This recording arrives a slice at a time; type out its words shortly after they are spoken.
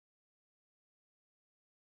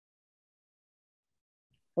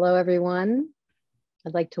Hello, everyone.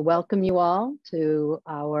 I'd like to welcome you all to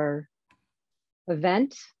our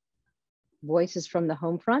event, Voices from the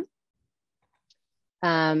Homefront.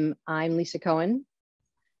 I'm Lisa Cohen,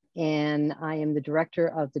 and I am the director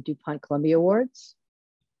of the DuPont-Columbia Awards.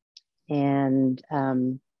 And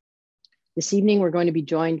this evening, we're going to be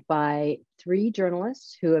joined by 3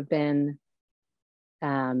 journalists who have been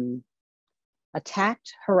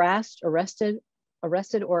attacked, harassed, arrested,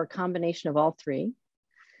 or a combination of all 3.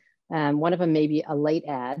 One of them may be a late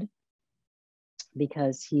ad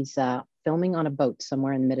because he's filming on a boat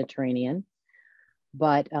somewhere in the Mediterranean,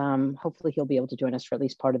 but hopefully he'll be able to join us for at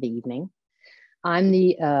least part of the evening. I'm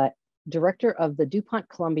the director of the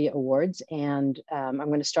DuPont-Columbia Awards, and I'm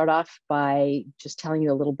going to start off by just telling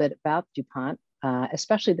you a little bit about DuPont,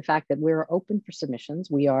 especially the fact that we're open for submissions.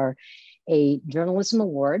 We are a journalism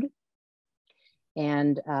award,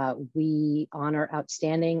 and we honor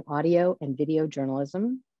outstanding audio and video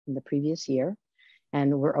journalism in the previous year,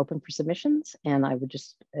 and we're open for submissions. And I would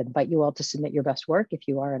just invite you all to submit your best work if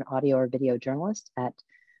you are an audio or video journalist at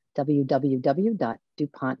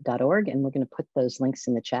www.dupont.org, and we're going to put those links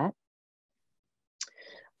in the chat.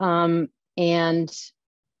 And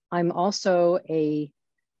I'm also a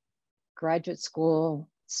graduate school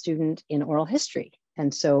student in oral history.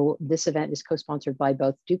 And so this event is co-sponsored by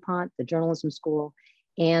both DuPont, the Journalism School,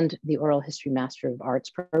 and the Oral History Master of Arts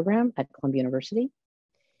program at Columbia University.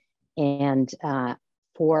 And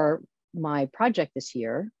for my project this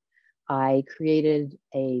year, I created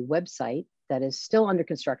a website that is still under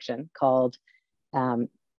construction called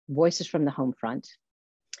Voices from the Homefront.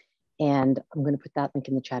 And I'm going to put that link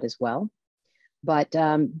in the chat as well. But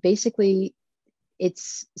basically,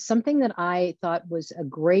 it's something that I thought was a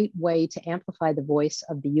great way to amplify the voice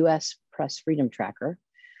of the US Press Freedom Tracker,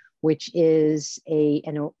 which is a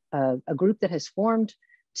group that has formed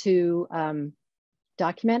to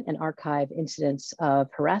document and archive incidents of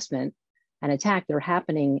harassment and attack that are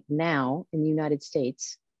happening now in the United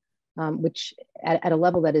States, which at a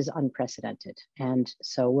level that is unprecedented. And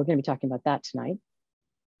so we're going to be talking about that tonight.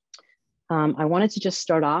 I wanted to just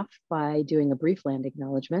start off by doing a brief land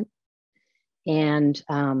acknowledgement. And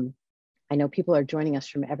I know people are joining us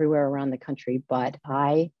from everywhere around the country, but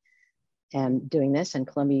I am doing this, and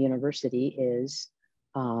Columbia University is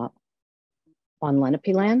on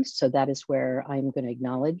Lenape land. So that is where I'm going to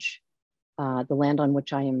acknowledge the land on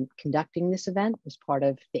which I am conducting this event as part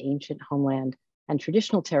of the ancient homeland and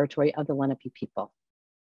traditional territory of the Lenape people.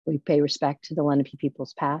 We pay respect to the Lenape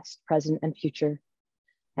people's past, present, and future,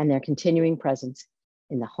 and their continuing presence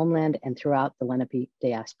in the homeland and throughout the Lenape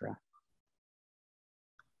diaspora.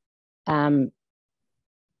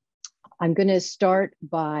 I'm going to start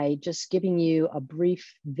by just giving you a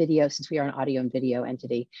brief video, since we are an audio and video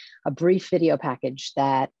entity, a brief video package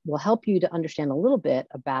that will help you to understand a little bit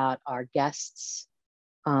about our guests,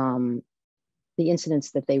 the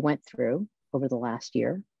incidents that they went through over the last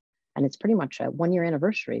year. And it's pretty much a 1-year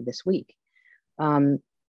anniversary this week.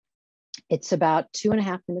 It's about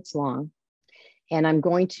 2.5 minutes long. And I'm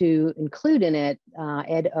going to include in it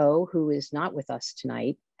Ed O, who is not with us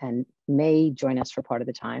tonight and may join us for part of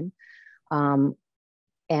the time.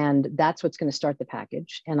 And that's what's going to start the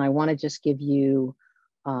package. And I want to just give you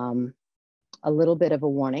a little bit of a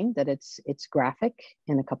warning that it's graphic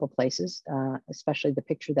in a couple places, especially the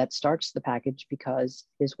picture that starts the package, because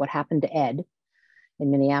is what happened to Ed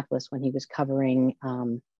in Minneapolis when he was covering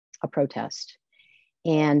a protest.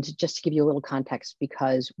 And just to give you a little context,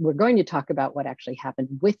 because we're going to talk about what actually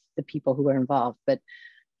happened with the people who were involved, but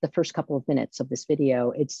the first couple of minutes of this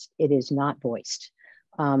video, it is not voiced.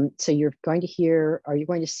 So you're going to hear, or you're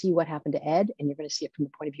going to see what happened to Ed, and you're going to see it from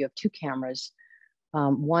the point of view of 2 cameras.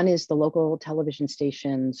 One is the local television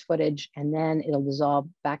station's footage, and then it'll dissolve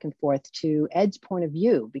back and forth to Ed's point of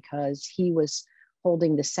view, because he was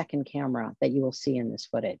holding the second camera that you will see in this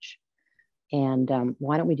footage. And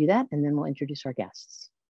why don't we do that? And then we'll introduce our guests.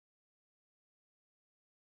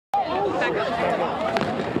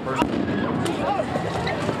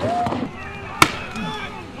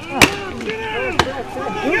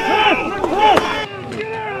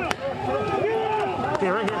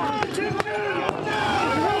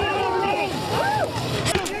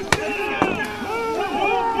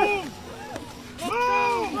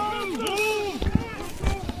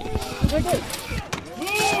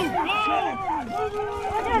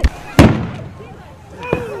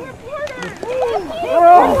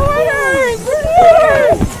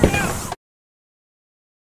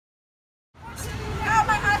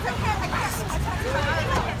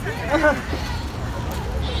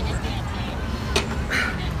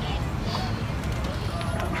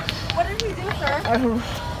 What did we do, sir?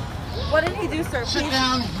 What did he do, sir?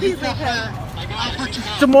 Please leave him.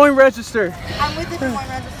 Des Moines Register. I'm with the Des Moines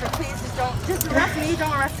Register. Please just arrest me.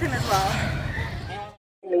 Don't arrest him as well.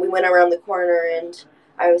 And we went around the corner and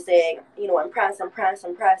I was saying, you know, I'm pressed.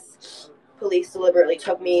 Police deliberately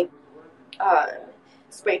took me,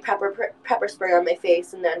 sprayed pepper spray on my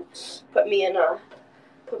face, and then put me in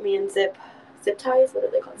zip ties. What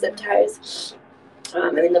are they called? Zip ties.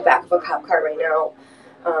 I'm in the back of a cop car right now.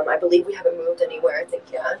 I believe we haven't moved anywhere. I think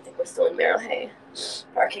we're still in Merrill Hay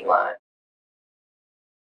parking lot.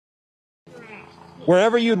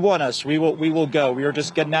 Wherever you'd want us, we will go. We were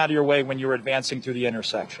just getting out of your way when you were advancing through the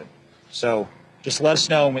intersection. So just let us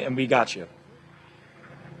know and we got you.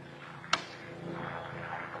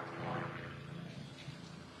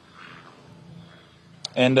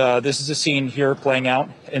 And this is a scene here playing out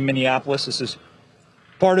in Minneapolis. This is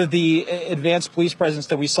part of the advanced police presence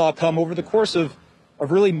that we saw come over the course of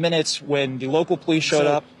really minutes when the local police showed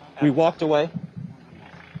up. We walked away.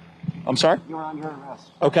 I'm sorry? You're under arrest.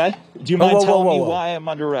 Okay. Do you mind telling me why I'm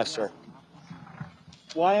under arrest, sir?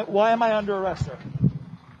 Why am I under arrest, sir?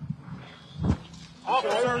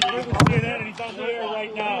 Officer's with CNN and he's on the air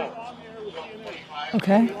right now.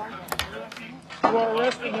 Okay. You are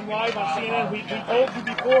arresting him live on CNN. We told you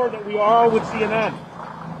before that we are with CNN.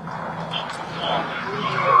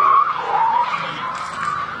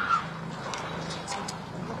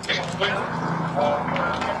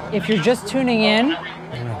 If you're just tuning in,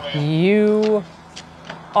 you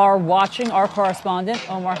are watching our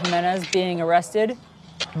correspondent, Omar Jimenez, being arrested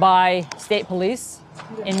by state police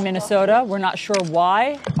in Minnesota. We're not sure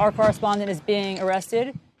why our correspondent is being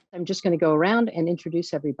arrested. I'm just going to go around and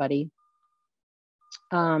introduce everybody.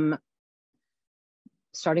 Starting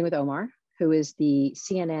with Omar, who is the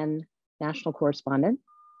CNN national correspondent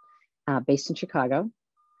based in Chicago.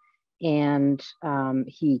 And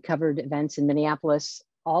he covered events in Minneapolis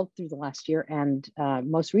all through the last year and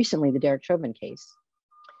most recently the Derek Chauvin case.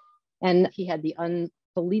 And he had the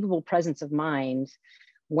unbelievable presence of mind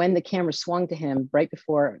when the camera swung to him right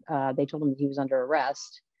before they told him that he was under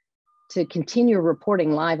arrest to continue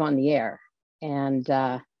reporting live on the air. And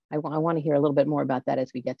I want to hear a little bit more about that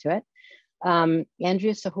as we get to it.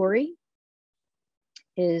 Andrea Sahouri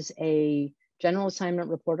is a general assignment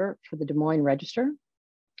reporter for the Des Moines Register.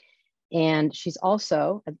 And she's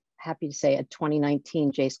also, happy to say, a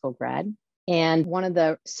 2019 J School grad. And one of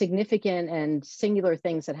the significant and singular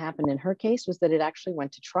things that happened in her case was that it actually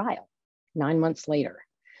went to trial 9 months later.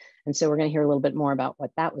 And so we're going to hear a little bit more about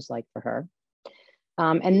what that was like for her.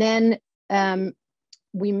 And then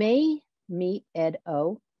we may meet Ed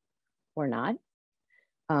O or not,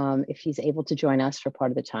 if he's able to join us for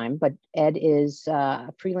part of the time. But Ed is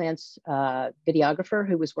a freelance videographer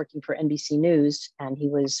who was working for NBC News, and he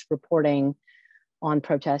was reporting on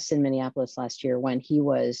protests in Minneapolis last year when he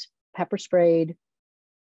was pepper sprayed.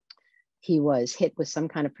 He was hit with some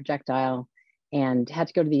kind of projectile and had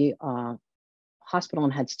to go to the hospital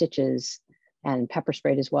and had stitches and pepper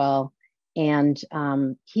sprayed as well. And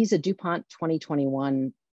he's a DuPont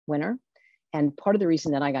 2021 winner. And part of the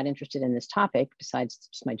reason that I got interested in this topic, besides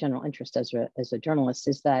just my general interest as a journalist,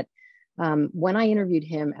 is that when I interviewed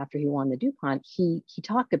him after he won the DuPont, he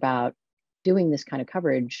talked about doing this kind of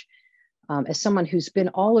coverage as someone who's been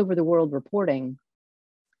all over the world reporting,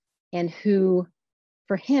 and who,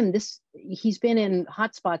 for him, he's been in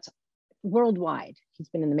hotspots worldwide. He's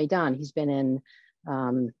been in the Maidan, he's been in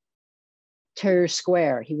Tahrir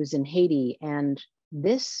Square, he was in Haiti, and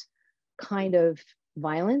this kind of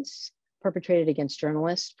violence perpetrated against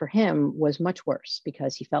journalists for him was much worse,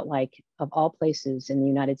 because he felt like, of all places in the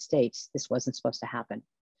United States, this wasn't supposed to happen.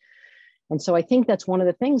 And so I think that's one of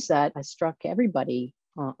the things that has struck everybody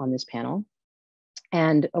on this panel.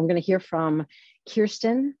 And I'm going to hear from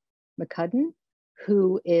Kirstin McCudden,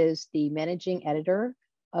 who is the managing editor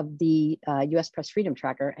of the US Press Freedom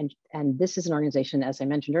Tracker. And this is an organization, as I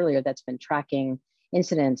mentioned earlier, that's been tracking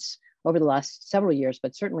incidents over the last several years,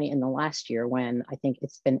 but certainly in the last year, when I think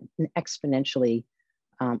it's been an exponentially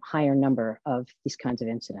higher number of these kinds of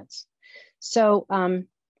incidents. So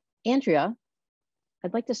Andrea,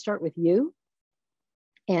 I'd like to start with you.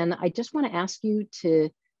 And I just want to ask you to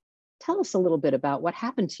tell us a little bit about what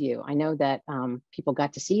happened to you. I know that people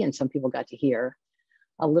got to see and some people got to hear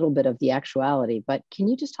a little bit of the actuality, but can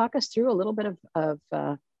you just talk us through a little bit of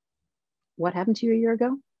what happened to you a year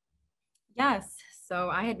ago? Yes. So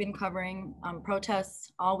I had been covering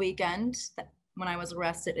protests all weekend. When I was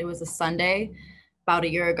arrested, it was a Sunday, about a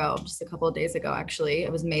year ago, just a couple of days ago, actually.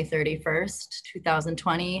 It was May 31st,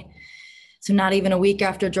 2020. So not even a week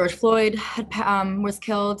after George Floyd was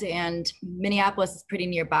killed, and Minneapolis is pretty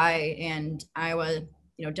nearby. And I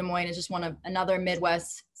Des Moines is just another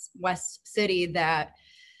West city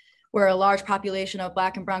where a large population of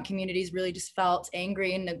Black and Brown communities really just felt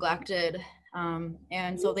angry and neglected.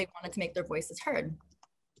 And so they wanted to make their voices heard.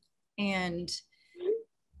 And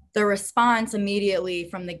the response immediately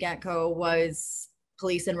from the get-go was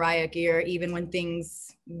police in riot gear, even when things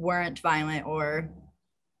weren't violent or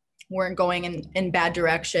weren't going in bad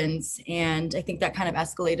directions. And I think that kind of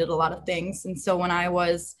escalated a lot of things. And so when I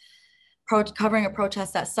was covering a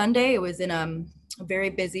protest that Sunday, it was in a very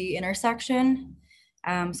busy intersection.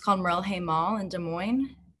 It's called Merle Hay Mall in Des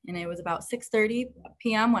Moines. And it was about 6:30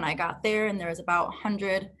 p.m. when I got there, and there was about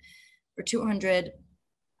 100 or 200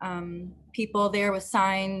 people there with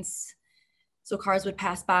signs. So cars would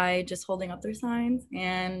pass by just holding up their signs.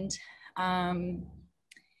 And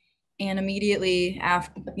immediately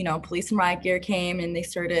after, police and riot gear came, and they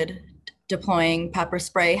started deploying pepper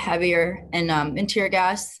spray heavier and tear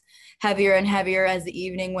gas heavier and heavier as the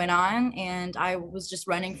evening went on. And I was just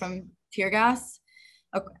running from tear gas.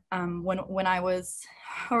 When I was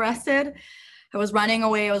arrested, I was running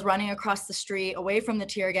away. I was running across the street away from the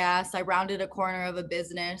tear gas. I rounded a corner of a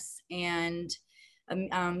business, and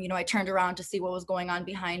I turned around to see what was going on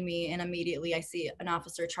behind me, and immediately I see an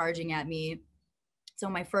officer charging at me. So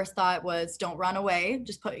my first thought was, don't run away.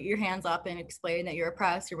 Just put your hands up and explain that you're a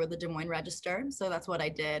press. You're with the Des Moines Register. So that's what I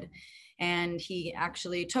did. And he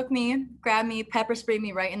actually took me, grabbed me, pepper sprayed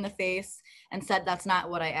me right in the face, and said, that's not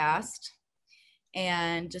what I asked.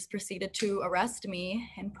 And just proceeded to arrest me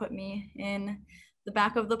and put me in the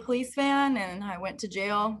back of the police van, and I went to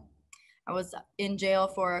jail. I was in jail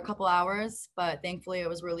for a couple hours, but thankfully I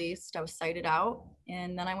was released. I was cited out,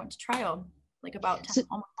 and then I went to trial, like about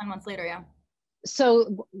almost 10 months later, yeah.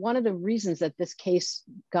 So one of the reasons that this case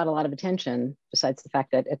got a lot of attention, besides the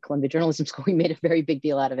fact that at Columbia Journalism School we made a very big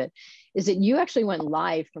deal out of it, is that you actually went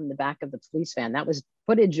live from the back of the police van. That was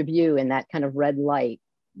footage of you in that kind of red light,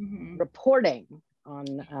 reporting on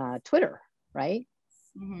Twitter, right?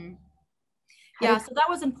 Yeah, so that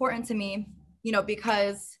was important to me,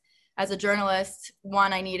 because as a journalist,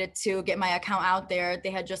 one, I needed to get my account out there. They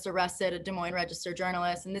had just arrested a Des Moines Register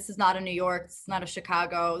journalist, and this is not a New York, it's not a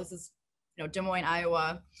Chicago, this is Des Moines,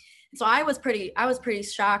 Iowa. So I was pretty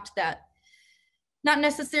shocked that, not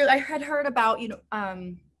necessarily, I had heard about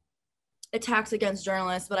attacks against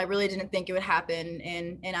journalists, but I really didn't think it would happen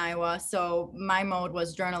in Iowa. So my mode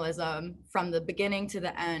was journalism from the beginning to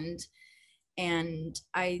the end. And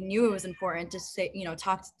I knew it was important to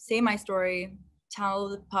say my story, tell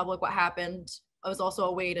the public what happened. It was also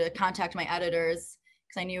a way to contact my editors,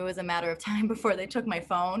 because I knew it was a matter of time before they took my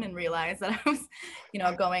phone and realized that I was,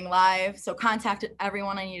 going live. So contacted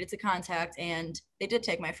everyone I needed to contact, and they did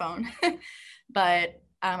take my phone. But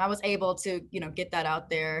I was able to, get that out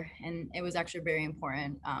there, and it was actually very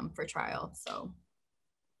important for trial. So.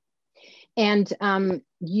 And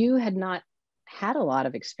you had not had a lot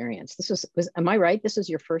of experience. This was, am I right? This was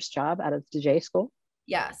your first job out of DJ school?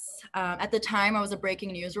 Yes. At the time, I was a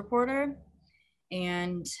breaking news reporter,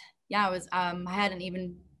 and yeah, I hadn't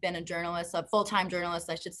even been a full-time journalist,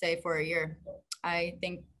 I should say, for a year. I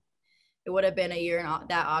think it would have been a year in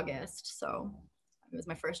that August. So it was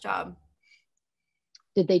my first job.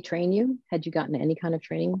 Did they train you? Had you gotten any kind of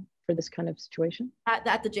training for this kind of situation?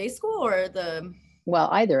 At the J school or the? Well,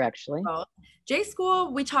 either actually. Oh, J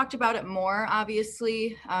school, we talked about it more,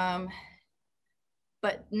 obviously,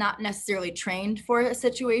 but not necessarily trained for a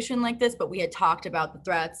situation like this, but we had talked about the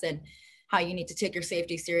threats and how you need to take your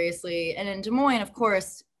safety seriously. And in Des Moines, of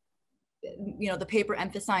course, the paper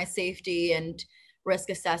emphasized safety and risk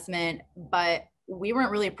assessment, but we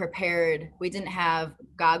weren't really prepared. We didn't have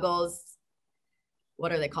goggles.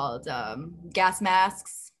 What are they called? Gas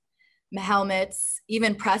masks, helmets,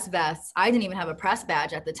 even press vests. I didn't even have a press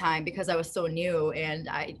badge at the time because I was so new, and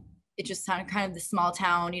it just sounded kind of the small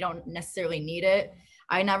town. You don't necessarily need it.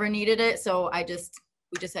 I never needed it. So we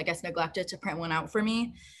just, I guess, neglected to print one out for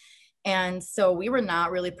me. And so we were not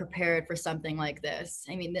really prepared for something like this.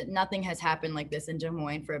 I mean, nothing has happened like this in Des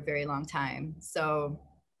Moines for a very long time. So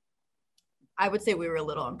I would say we were a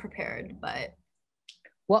little unprepared, but.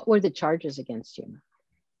 What were the charges against you?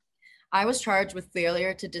 I was charged with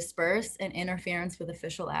failure to disperse and interference with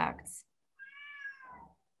official acts.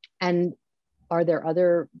 And were there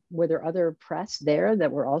other press there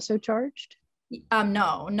that were also charged?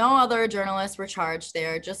 No other journalists were charged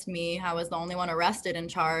there, just me. I was the only one arrested and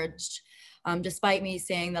charged, despite me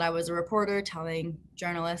saying that I was a reporter, telling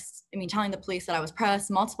the police that I was press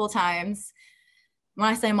multiple times. When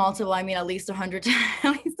I say multiple, I mean at least 100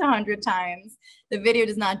 times. The video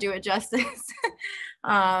does not do it justice.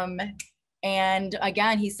 And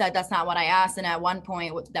again, he said, that's not what I asked. And at one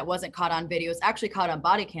point that wasn't caught on video, it's actually caught on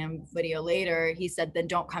body cam video later. He said, then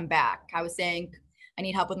don't come back. I was saying, I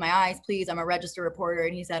need help with my eyes, please. I'm a registered reporter.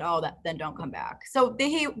 And he said, oh, then don't come back. So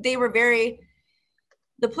they were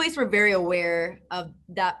the police were very aware of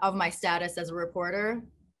my status as a reporter,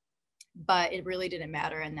 but it really didn't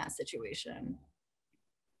matter in that situation.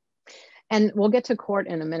 And we'll get to court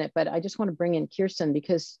in a minute, but I just want to bring in Kirstin,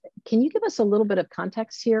 because can you give us a little bit of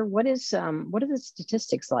context here? What are the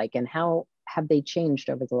statistics like, and how have they changed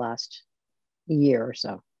over the last year or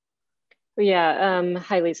so? Yeah,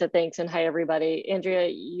 hi Lisa, thanks, and hi everybody.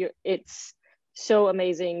 Andrea, it's so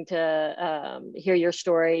amazing to hear your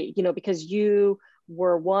story, because you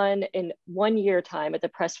were in 1 year time at the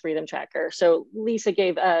Press Freedom Tracker. So Lisa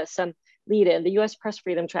gave some lead in. The US Press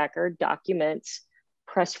Freedom Tracker documents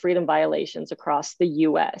press freedom violations across the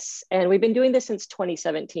US. And we've been doing this since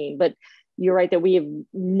 2017, but you're right that we have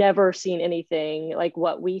never seen anything like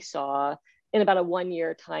what we saw in about a 1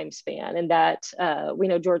 year time span. And that we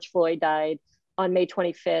know George Floyd died on May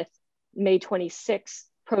 25th, May 26th,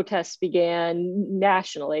 protests began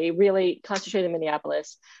nationally, really concentrated in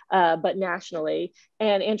Minneapolis, but nationally.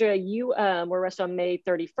 And Andrea, you were arrested on May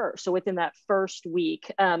 31st. So within that first week,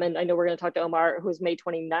 and I know we're going to talk to Omar, who's May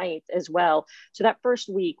 29th as well. So that first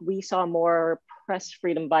week, we saw more press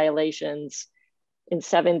freedom violations in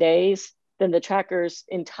 7 days than the tracker's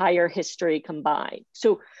entire history combined.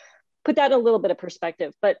 So put that in a little bit of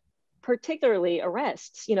perspective, but particularly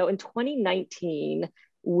arrests, in 2019,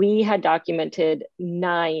 we had documented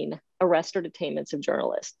 9 arrest or detainments of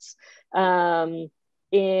journalists. In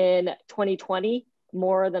 2020,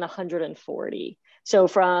 more than 140. So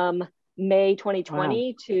from May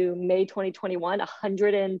 2020 to May 2021,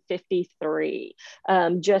 153.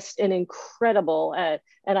 Just an incredible,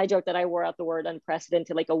 and I joke that I wore out the word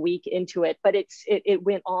unprecedented like a week into it, but it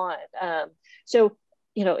went on. So,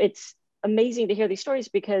 it's amazing to hear these stories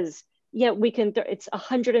because, it's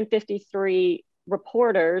 153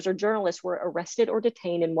 reporters or journalists were arrested or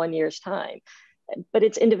detained in 1 year's time. But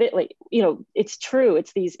it's individually, it's true.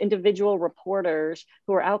 It's these individual reporters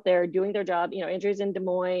who are out there doing their job. Andrea's in Des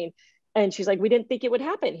Moines, and she's like, we didn't think it would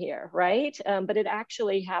happen here, right? But it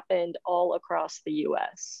actually happened all across the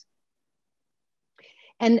US.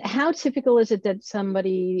 And how typical is it that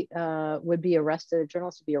somebody would be arrested, a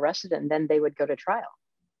journalist would be arrested, and then they would go to trial?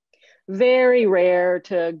 Very rare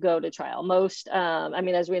to go to trial. Most,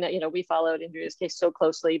 as we know, we followed Andrea's case so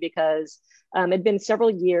closely because it'd been several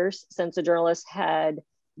years since a journalist had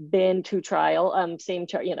been to trial. Same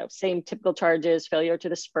typical charges, failure to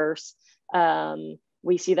disperse.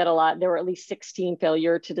 We see that a lot. There were at least 16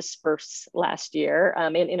 failure to disperse last year.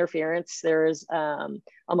 In interference, there's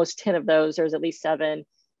almost 10 of those. There's at least 7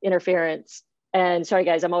 interference. And sorry,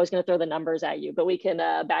 guys, I'm always going to throw the numbers at you, but we can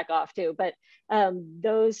back off too. But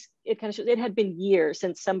it kind of shows it had been years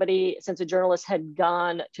since a journalist had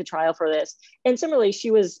gone to trial for this. And similarly, she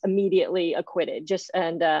was immediately acquitted.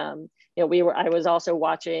 I was also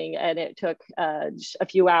watching, and it took just a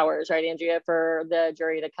few hours, right, Andrea, for the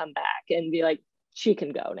jury to come back and be like, she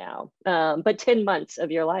can go now. But 10 months of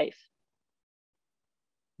your life.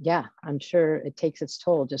 Yeah, I'm sure it takes its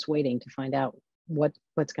toll just waiting to find out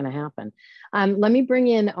what's going to happen. Let me bring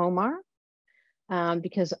in Omar,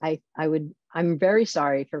 because I'm very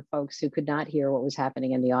sorry for folks who could not hear what was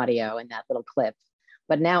happening in the audio in that little clip,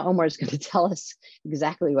 but now Omar is going to tell us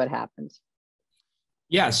exactly what happened.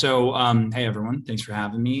 Yeah, so hey everyone, thanks for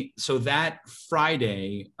having me. So that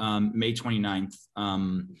Friday, May 29th,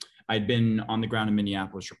 I'd been on the ground in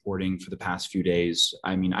Minneapolis reporting for the past few days.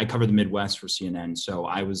 I cover the Midwest for CNN, so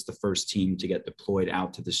I was the first team to get deployed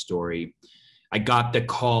out to the story. I got the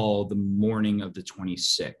call the morning of the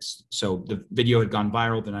 26th. So the video had gone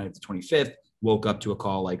viral the night of the 25th, woke up to a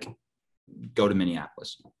call like, go to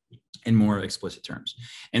Minneapolis in more explicit terms.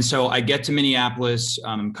 And so I get to Minneapolis,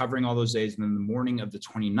 I'm covering all those days. And then the morning of the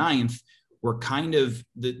 29th, we're kind of,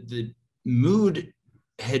 the mood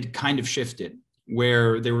had kind of shifted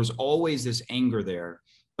where there was always this anger there.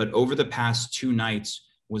 But over the past 2 nights,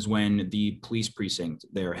 was when the police precinct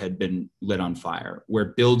there had been lit on fire,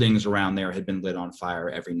 where buildings around there had been lit on fire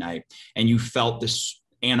every night. And you felt this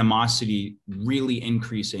animosity really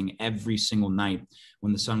increasing every single night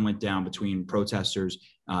when the sun went down between protesters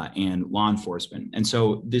and law enforcement. And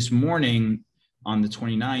so this morning on the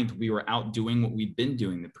 29th, we were out doing what we'd been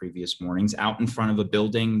doing the previous mornings, out in front of a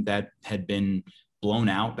building that had been blown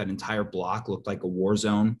out. That entire block looked like a war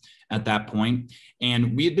zone at that point.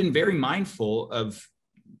 And we had been very mindful of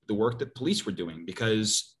the work that police were doing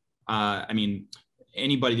because,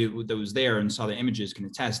 anybody that was there and saw the images can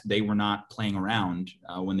attest they were not playing around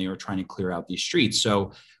when they were trying to clear out these streets.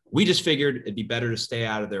 So We just figured it'd be better to stay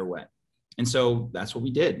out of their way. And so that's what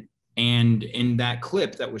we did. And in that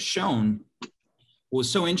clip that was shown, what was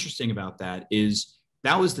so interesting about that is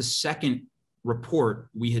that was the second report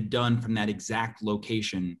we had done from that exact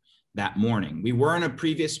location that morning. We were in a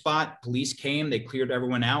previous spot. Police came, they cleared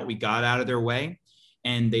everyone out. We got out of their way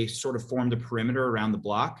and they sort of formed a perimeter around the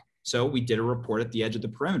block. So we did a report at the edge of the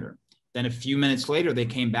perimeter. Then a few minutes later, they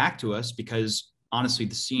came back to us because honestly,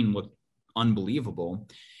 the scene looked unbelievable.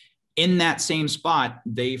 In that same spot,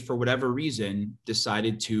 they, for whatever reason,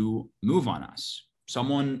 decided to move on us.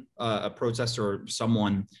 Someone, a protester or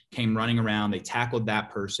someone came running around, they tackled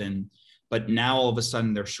that person, but now all of a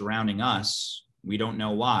sudden they're surrounding us. We don't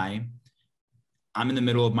know why. I'm in the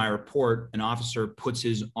middle of my report. An officer puts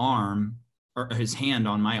his arm or his hand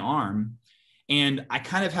on my arm. And I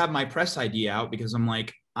kind of have my press ID out because I'm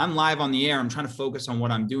like, I'm live on the air. I'm trying to focus on what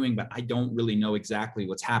I'm doing, but I don't really know exactly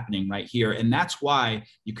what's happening right here. And that's why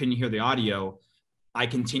you couldn't hear the audio. I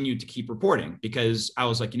continued to keep reporting because I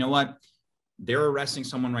was like, you know what? They're arresting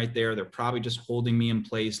someone right there. They're probably just holding me in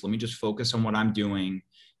place. Let me just focus on what I'm doing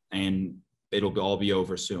and it'll all be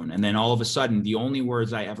over soon. And then all of a sudden, the only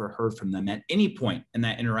words I ever heard from them at any point in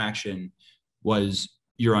that interaction was,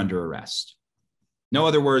 "You're under arrest." No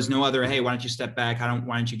other words, no other, "Hey, why don't you step back?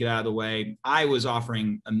 Why don't you get out of the way?" I was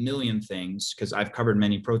offering a million things because I've covered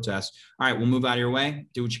many protests. All right, we'll move out of your way.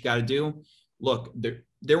 Do what you got to do. Look,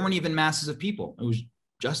 there weren't even masses of people. It was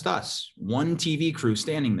just us, one TV crew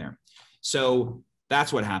standing there. So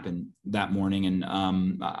that's what happened that morning. And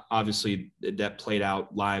obviously that played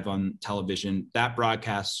out live on television. That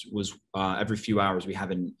broadcast was every few hours. We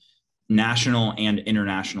have a national and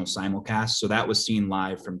international simulcast. So that was seen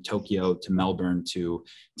live from Tokyo to Melbourne to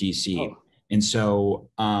DC. Oh. And so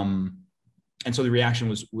the reaction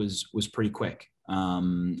was pretty quick.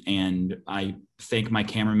 And I thank my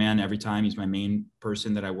cameraman every time. He's my main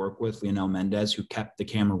person that I work with, Leonel Mendez, who kept the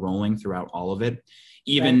camera rolling throughout all of it,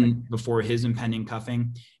 even before his impending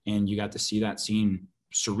cuffing. And you got to see that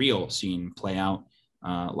surreal scene play out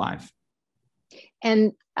live.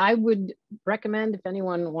 And I would recommend, if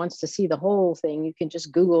anyone wants to see the whole thing, you can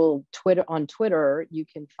just Google Twitter. On Twitter, you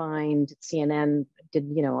can find CNN did,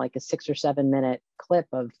 like a 6 or 7 minute clip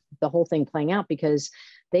of the whole thing playing out, because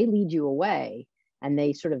they lead you away and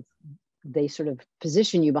they sort of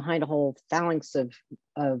position you behind a whole phalanx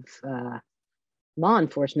of law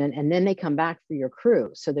enforcement, and then they come back for your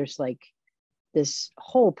crew. So there's like this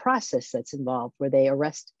whole process that's involved where they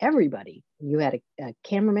arrest everybody. You had a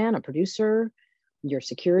cameraman, a producer, your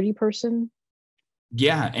security person.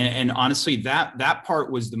 Yeah. And honestly, that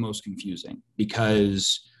part was the most confusing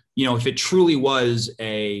because, if it truly was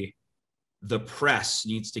the press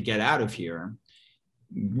needs to get out of here,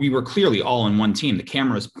 we were clearly all on one team. The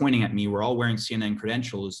camera is pointing at me. We're all wearing CNN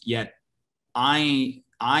credentials, yet I'm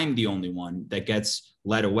the only one that gets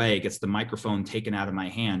led away, gets the microphone taken out of my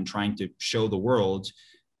hand, trying to show the world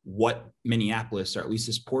what Minneapolis, or at least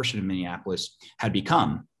this portion of Minneapolis, had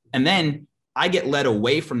become. And then I get led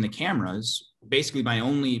away from the cameras, basically my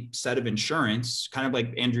only set of insurance, kind of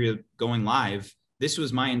like Andrea going live. This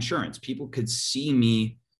was my insurance. People could see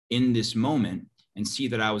me in this moment and see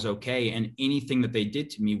that I was okay. And anything that they did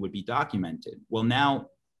to me would be documented. Well, now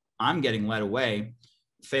I'm getting led away.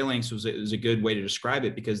 Phalanx was a good way to describe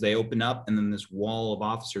it, because they open up and then this wall of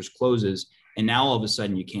officers closes. And now all of a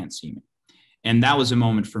sudden you can't see me. And that was a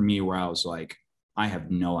moment for me where I was like, I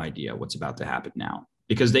have no idea what's about to happen now,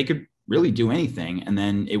 because they could really do anything. And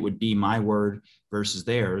then it would be my word versus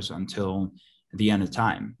theirs until the end of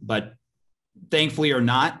time. But thankfully or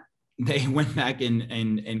not, they went back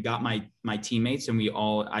and got my teammates. And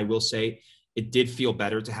I will say, it did feel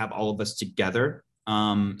better to have all of us together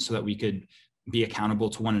so that we could be accountable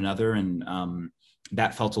to one another. And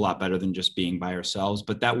that felt a lot better than just being by ourselves.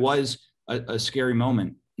 But that was a scary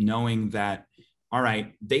moment, knowing that, all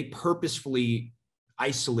right, they purposefully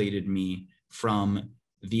isolated me from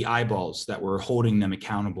the eyeballs that were holding them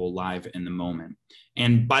accountable live in the moment.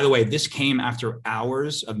 And by the way, this came after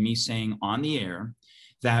hours of me saying on the air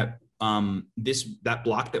that that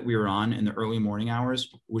block that we were on in the early morning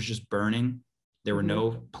hours was just burning. There were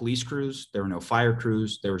no police crews, there were no fire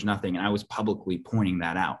crews, there was nothing. And I was publicly pointing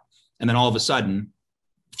that out. And then all of a sudden,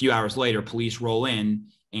 a few hours later, police roll in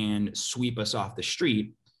and sweep us off the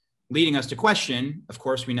street, leading us to question. Of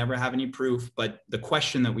course, we never have any proof, but the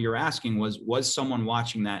question that we were asking was someone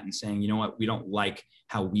watching that and saying, you know what, we don't like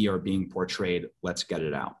how we are being portrayed, let's get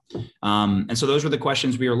it out. And so those were the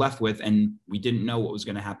questions we were left with, and we didn't know what was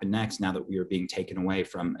going to happen next now that we were being taken away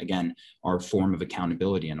from, again, our form of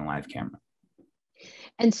accountability in a live camera.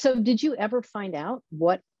 And so did you ever find out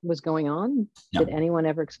what was going on? No. Did anyone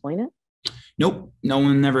ever explain it? Nope, no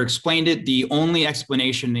one never explained it. The only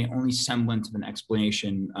explanation, the only semblance of an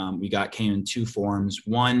explanation we got came in two forms.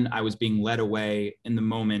 One, I was being led away in the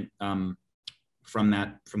moment from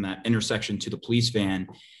that intersection to the police van.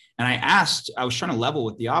 And I was trying to level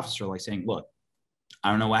with the officer, like saying, look,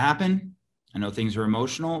 I don't know what happened. I know things are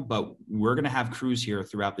emotional, but we're going to have crews here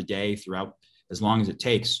throughout the day, throughout as long as it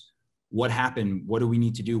takes. What happened? What do we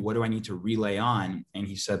need to do? What do I need to relay on? And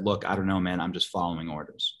he said, look, I don't know, man. I'm just following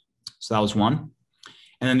orders. So that was one.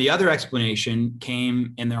 And then the other explanation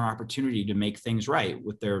came in their opportunity to make things right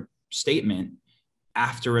with their statement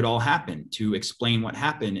after it all happened, to explain what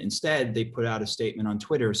happened. Instead, they put out a statement on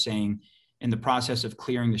Twitter saying, in the process of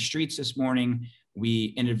clearing the streets this morning,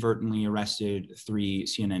 we inadvertently arrested 3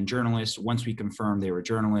 CNN journalists. Once we confirmed they were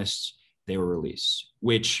journalists, they were released,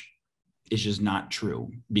 which is just not true.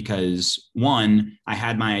 Because one, I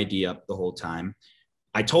had my ID up the whole time.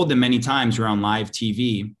 I told them many times we're on live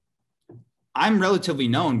TV. I'm relatively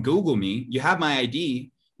known. Google me. You have my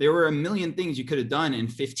ID. There were a million things you could have done in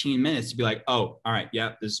 15 minutes to be like, oh, all right,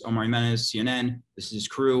 yeah, this is Omar Jimenez, CNN. This is his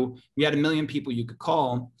crew. We had a million people you could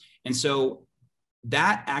call. And so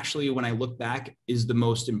that actually, when I look back, is the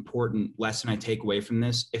most important lesson I take away from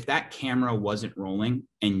this. If that camera wasn't rolling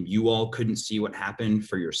and you all couldn't see what happened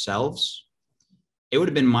for yourselves, it would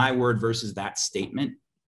have been my word versus that statement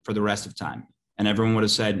for the rest of time. And everyone would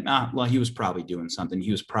have said, well, he was probably doing something.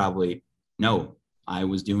 He was probably... No, I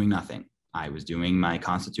was doing nothing. I was doing my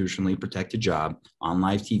constitutionally protected job on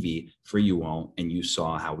live TV for you all, and you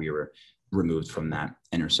saw how we were removed from that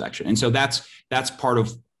intersection. And so that's part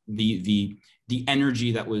of the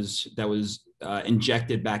energy that was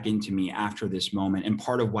injected back into me after this moment, and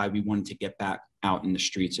part of why we wanted to get back out in the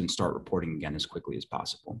streets and start reporting again as quickly as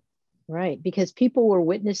possible. Right, because people were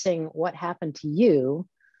witnessing what happened to you.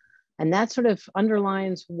 And that sort of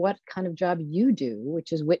underlines what kind of job you do,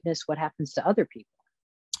 which is witness what happens to other people.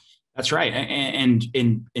 That's right.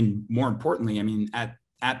 And more importantly, I mean,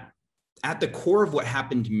 at the core of what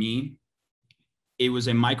happened to me, it was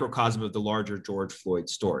a microcosm of the larger George Floyd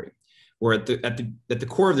story. Where at the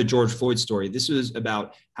core of the George Floyd story, this was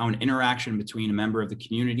about how an interaction between a member of the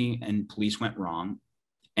community and police went wrong,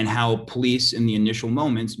 and how police in the initial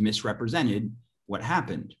moments misrepresented what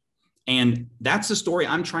happened. And that's the story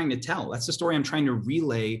I'm trying to tell. That's the story I'm trying to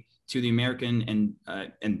relay to the American and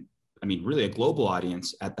I mean, really a global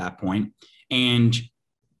audience at that point. And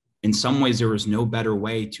in some ways, there was no better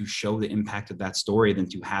way to show the impact of that story than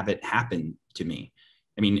to have it happen to me.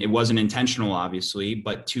 I mean, it wasn't intentional, obviously,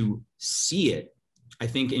 but to see it, I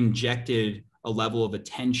think, injected a level of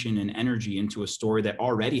attention and energy into a story that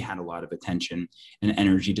already had a lot of attention and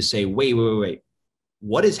energy to say, wait,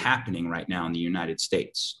 what is happening right now in the United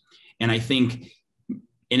States? And I think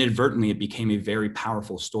inadvertently, it became a very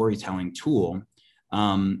powerful storytelling tool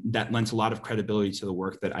that lent a lot of credibility to the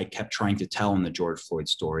work that I kept trying to tell in the George Floyd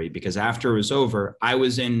story. Because after it was over, I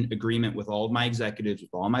was in agreement with all of my executives, with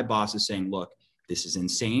all my bosses saying, look, this is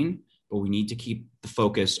insane, but we need to keep the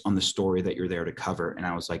focus on the story that you're there to cover. And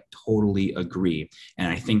I was like, totally agree.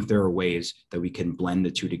 And I think there are ways that we can blend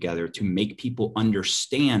the two together to make people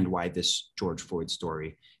understand why this George Floyd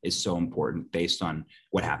story is so important based on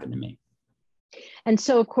what happened to me. And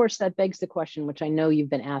so, of course, that begs the question, which I know you've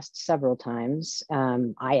been asked several times.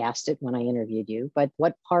 I asked it when I interviewed you, but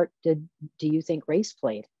what part do you think race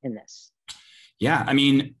played in this? Yeah, I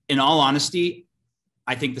mean, in all honesty,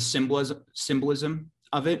 I think the symbolism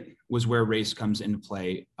of it was where race comes into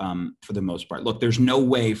play for the most part. Look, there's no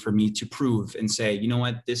way for me to prove and say, you know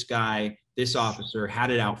what, this guy, this officer had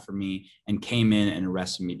it out for me and came in and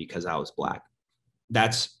arrested me because I was Black.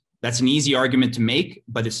 That's an easy argument to make,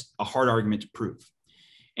 but it's a hard argument to prove.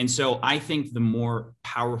 And so I think the more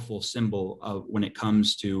powerful symbol of when it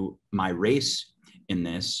comes to my race in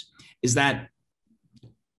this is that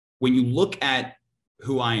when you look at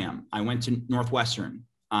who I am, I went to Northwestern,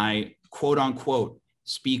 I quote unquote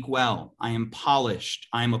speak well, I am polished,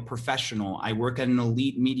 I am a professional, I work at an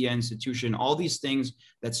elite media institution, all these things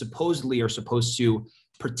that supposedly are supposed to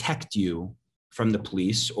protect you from the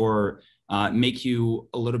police or make you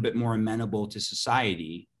a little bit more amenable to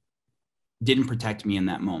society, didn't protect me in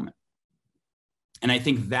that moment. And I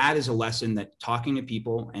think that is a lesson that talking to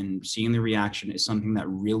people and seeing the reaction is something that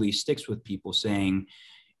really sticks with people, saying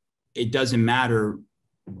it doesn't matter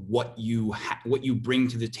what you bring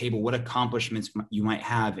to the table, what accomplishments you might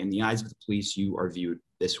have in the eyes of the police, you are viewed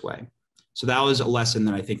this way. So that was a lesson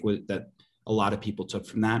that I think that a lot of people took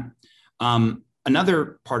from that.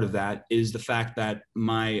 Another part of that is the fact that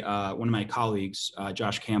my one of my colleagues,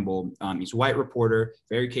 Josh Campbell, he's a white reporter,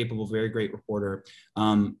 very capable, very great reporter,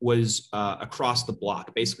 was across the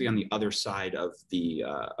block, basically on the other side of the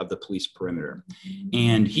police perimeter,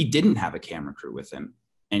 and he didn't have a camera crew with him.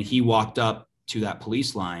 And he walked up to that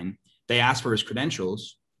police line. They asked for his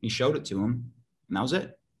credentials. He showed it to him, and that was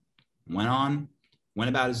it. Went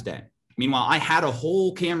about his day. Meanwhile, I had a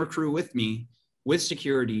whole camera crew with me, with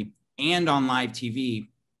security, and on live TV,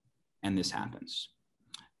 and this happens.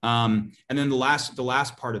 And then the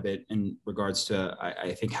last part of it, in regards to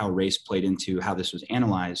I think how race played into how this was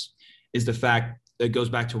analyzed, is the fact that it goes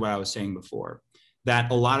back to what I was saying before,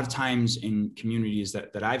 that a lot of times in communities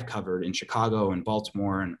that I've covered in Chicago and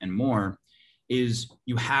Baltimore and more, is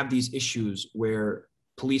you have these issues where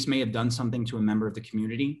police may have done something to a member of the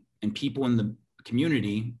community, and people in the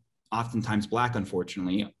community, oftentimes Black,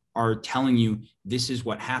 unfortunately, are telling you this is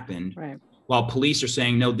what happened, right, while police are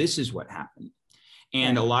saying, no, this is what happened.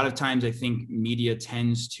 And a lot of times I think media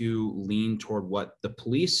tends to lean toward what the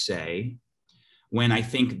police say, when I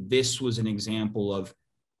think this was an example of,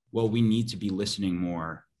 well, we need to be listening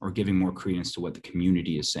more or giving more credence to what the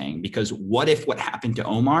community is saying. Because what if what happened to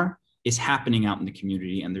Omar is happening out in the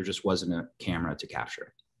community and there just wasn't a camera to capture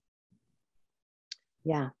it?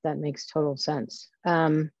 Yeah, that makes total sense.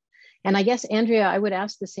 And I guess, Andrea, I would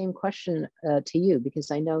ask the same question to you, because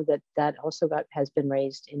I know that also has been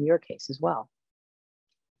raised in your case as well.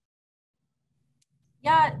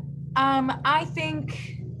 Yeah, I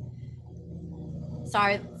think,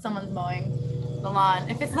 sorry, someone's mowing the lawn.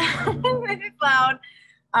 If it's loud, if it's loud,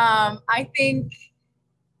 I think,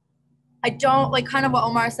 I don't, like kind of what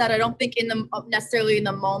Omar said, I don't think necessarily in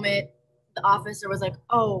the moment, the officer was like,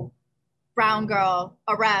 oh, brown girl,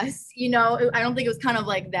 arrest, I don't think it was kind of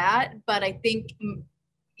like that, but I think,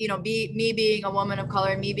 me being a woman of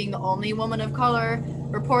color, me being the only woman of color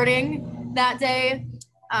reporting that day,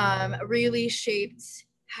 really shaped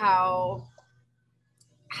how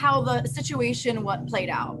the situation played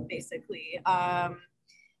out, basically.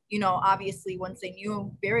 Obviously, once they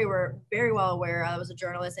knew, were very well aware I was a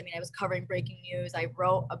journalist. I mean, I was covering breaking news. I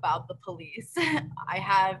wrote about the police. I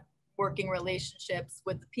have working relationships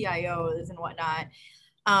with the PIOs and whatnot.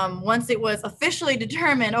 Once it was officially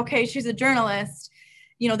determined, okay, she's a journalist,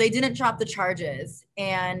 they didn't drop the charges.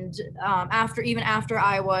 And after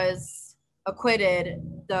I was acquitted,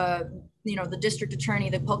 the district attorney,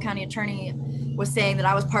 the Polk County attorney, was saying that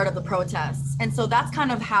I was part of the protests. And so that's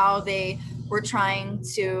kind of how they were trying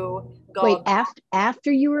to go. Wait,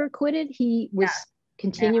 after you were acquitted, he was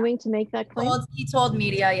continuing to make that claim? He told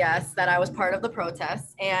media, yes, that I was part of the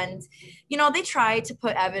protests. And, they tried to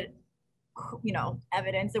put evidence,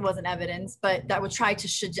 it wasn't evidence, but that would try to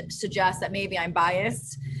suggest that maybe I'm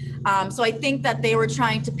biased. So I think that they were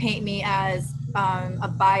trying to paint me as a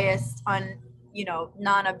biased,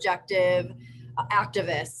 non-objective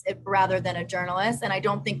activist rather than a journalist. And I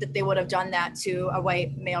don't think that they would have done that to a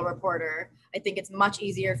white male reporter. I think it's much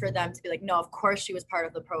easier for them to be like, no, of course she was part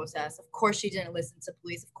of the process. Of course she didn't listen to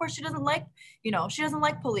police. Of course she doesn't like, she doesn't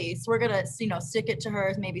like police. We're going to, stick it to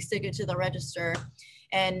her, maybe stick it to the register.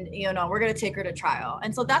 And, we're going to take her to trial.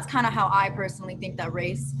 And so that's kind of how I personally think that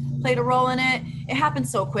race played a role in it. It happened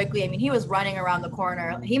so quickly. I mean, he was running around the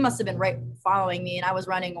corner. He must have been right following me, and I was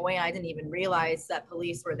running away, and I didn't even realize that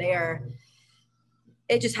police were there.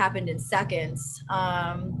 It just happened in seconds.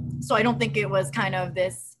 So I don't think it was kind of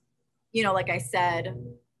this, like I said,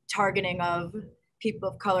 targeting of people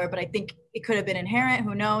of color, but I think it could have been inherent,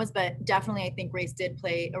 who knows, but definitely I think race did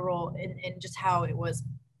play a role in just how it was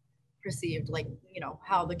perceived, like,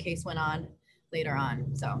 how the case went on later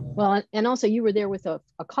on. So, well, and also you were there with a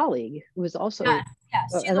colleague who was also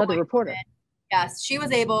another reporter. Yes, she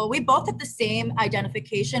was able, we both had the same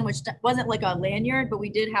identification, which wasn't like a lanyard, but we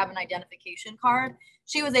did have an identification card.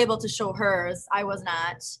 She was able to show hers, I was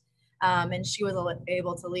not. And she was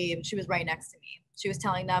able to leave. She was right next to me. She was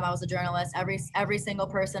telling them I was a journalist. Every single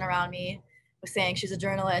person around me was saying she's a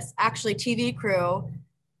journalist. Actually, TV crew,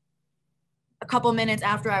 a couple minutes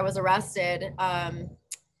after I was arrested,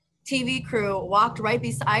 TV crew walked right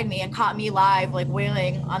beside me and caught me live, like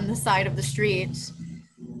wailing on the side of the street,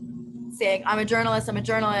 saying, I'm a journalist, I'm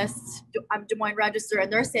Des Moines Register. And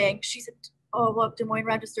they're saying, Des Moines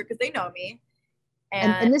Register, because they know me.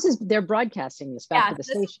 And this is, they're broadcasting this back to the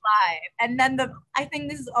station. Live. And then I think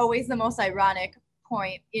this is always the most ironic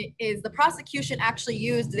point, is the prosecution actually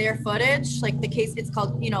used their footage, like the case, it's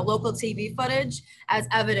called, local TV footage, as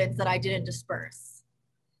evidence that I didn't disperse.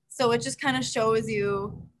 So it just kind of shows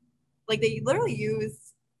you, like, they literally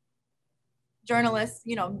use journalists,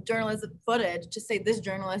 journalism footage to say this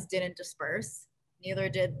journalist didn't disperse. Neither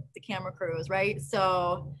did the camera crews, right?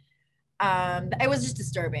 So it was just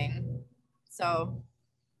disturbing. So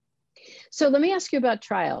let me ask you about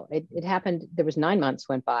trial. It happened, there was 9 months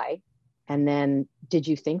went by. And then did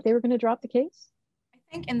you think they were going to drop the case? I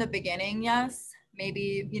think in the beginning, yes.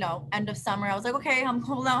 Maybe, end of summer, I was like, okay, I'm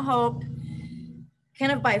holding out hope.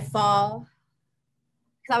 Kind of by fall,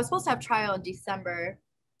 because I was supposed to have trial in December,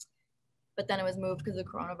 but then it was moved because of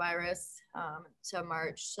coronavirus to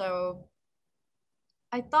March. So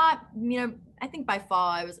I thought, I think by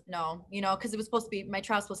fall because it was supposed to be, my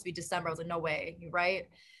trial was supposed to be December. I was like, no way, right?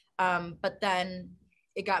 But then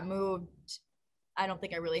it got moved. I don't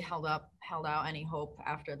think I really held out any hope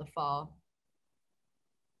after the fall.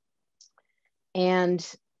 And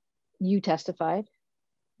you testified.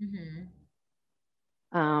 Mm-hmm.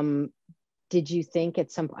 Did you think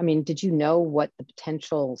did you know what the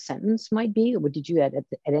potential sentence might be? Or did you at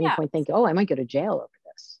any point think, oh, I might go to jail over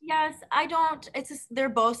this? Yes, I don't. It's just, they're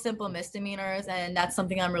both simple misdemeanors. And that's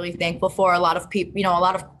something I'm really thankful for. A lot of people, a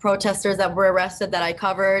lot of protesters that were arrested that I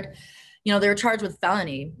covered, they were charged with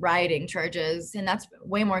felony rioting charges. And that's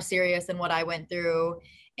way more serious than what I went through.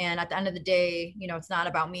 And at the end of the day, it's not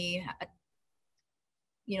about me.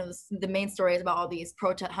 The main story is about all these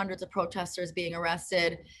hundreds of protesters being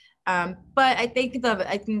arrested. But I think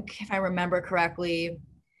if I remember correctly,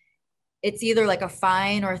 it's either like a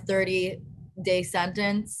fine or a 30-day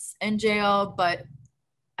sentence in jail. But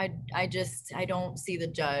I don't see the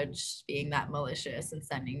judge being that malicious and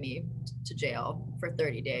sending me to jail for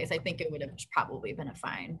 30 days. I think it would have probably been a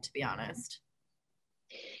fine, to be honest.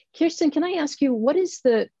 Kirstin, can I ask you, what does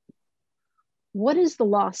the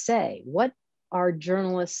law say? What are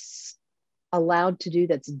journalists allowed to do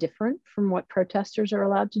that's different from what protesters are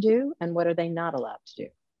allowed to do, and what are they not allowed to do?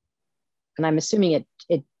 And I'm assuming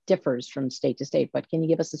it differs from state to state, but can you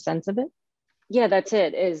give us a sense of it? Yeah, that's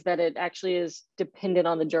it, is that it actually is dependent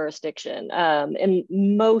on the jurisdiction. In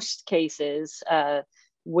most cases,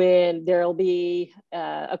 when there'll be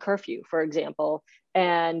a curfew, for example,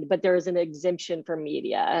 but there is an exemption for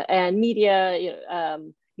media, and media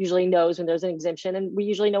usually knows when there's an exemption, and we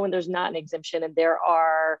usually know when there's not an exemption, and there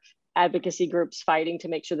are advocacy groups fighting to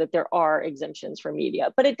make sure that there are exemptions for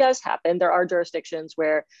media. But it does happen. There are jurisdictions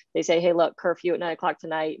where they say, hey, look, curfew at 9 o'clock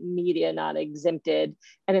tonight, media not exempted.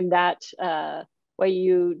 And in that way,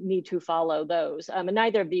 you need to follow those. And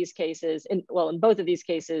neither of these cases, in both of these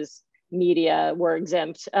cases, media were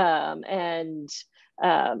exempt. I'm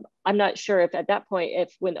not sure if at that point,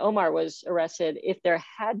 when Omar was arrested, if there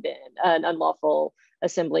had been an unlawful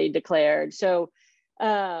assembly declared. So,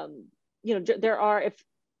 there are,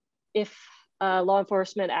 if law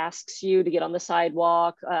enforcement asks you to get on the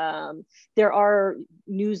sidewalk, there are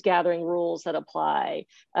news gathering rules that apply.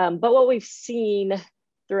 But what we've seen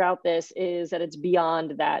throughout this is that it's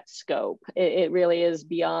beyond that scope. It really is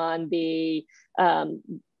beyond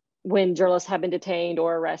when journalists have been detained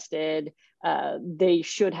or arrested, they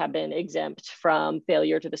should have been exempt from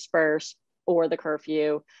failure to disperse or the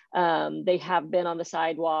curfew. They have been on the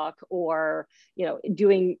sidewalk or,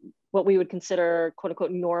 doing what we would consider quote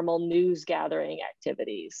unquote normal news gathering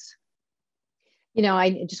activities.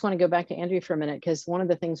 I just want to go back to Andrea for a minute, because one of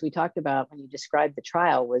the things we talked about when you described the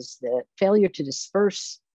trial was the failure to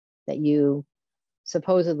disperse that you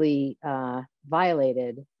supposedly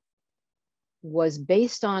violated was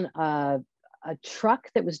based on a truck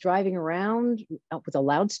that was driving around with a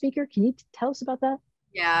loudspeaker. Can you tell us about that?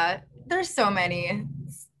 Yeah, there's so many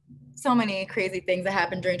crazy things that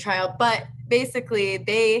happened during trial, but basically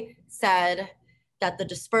they said that the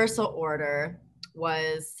dispersal order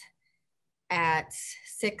was at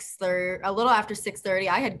 6:30, a little after 6:30.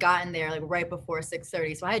 I had gotten there like right before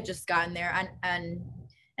 6:30, so I had just gotten there,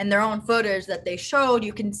 and their own footage that they showed,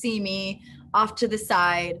 you can see me off to the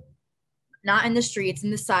side, not in the streets,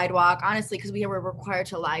 in the sidewalk, honestly, because we were required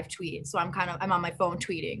to live tweet, so I'm on my phone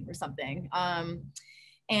tweeting or something.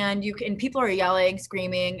 And people are yelling,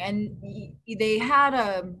 screaming, and they had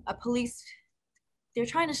a police, they're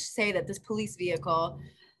trying to say that this police vehicle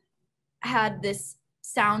had this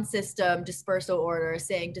sound system dispersal order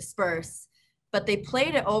saying disperse, but they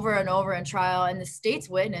played it over and over in trial, and the state's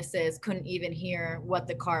witnesses couldn't even hear what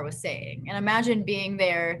the car was saying. And imagine being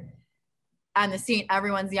there on the scene,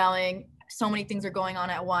 everyone's yelling, so many things are going on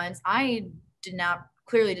at once. I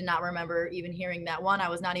clearly did not remember even hearing that one. I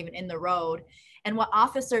was not even in the road. And what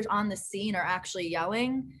officers on the scene are actually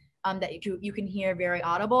yelling, that you can hear very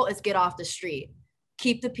audible, is get off the street,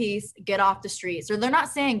 keep the peace, get off the street. So they're not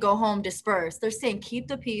saying go home, disperse. They're saying keep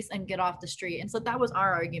the peace and get off the street. And so that was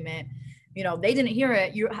our argument. They didn't hear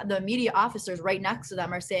it. The media officers right next to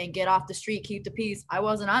them are saying get off the street, keep the peace. I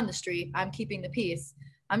wasn't on the street. I'm keeping the peace.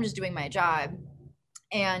 I'm just doing my job.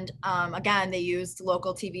 And again, they used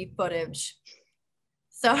local TV footage.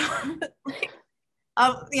 So,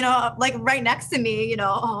 you know, like right next to me, you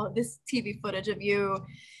know, oh, this TV footage of you.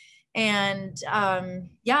 And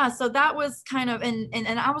yeah, so that was kind of,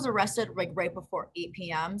 and I was arrested like right before 8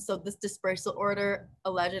 p.m. So this dispersal order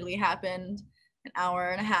allegedly happened an hour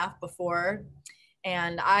and a half before.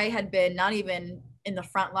 And I had been not even in the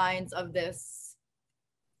front lines of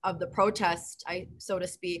the protest, so to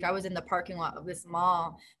speak. I was in the parking lot of this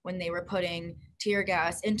mall when they were putting tear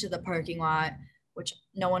gas into the parking lot, which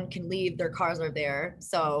no one can leave, their cars are there.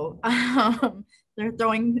 So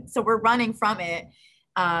so we're running from it,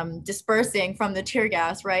 dispersing from the tear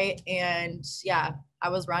gas, right? And yeah, I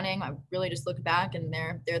was running. I really just looked back, and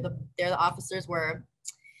there the officers were.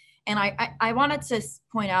 And I wanted to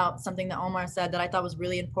point out something that Omar said that I thought was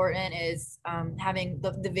really important is having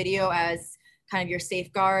the video as kind of your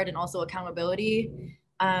safeguard and also accountability.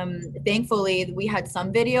 Thankfully, we had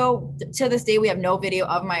some video. To this day, we have no video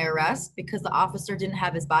of my arrest because the officer didn't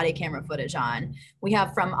have his body camera footage on. We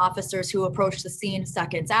have from officers who approached the scene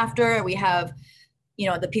seconds after. We have, you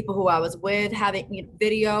know, the people who I was with having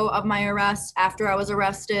video of my arrest after I was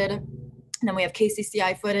arrested. And then we have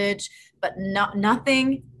KCCI footage, but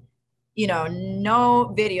nothing, you know,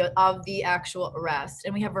 no video of the actual arrest.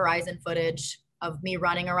 And we have Verizon footage of me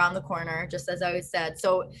running around the corner, just as I said.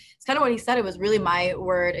 So it's kind of what he said. It was really my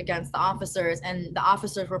word against the officers, and the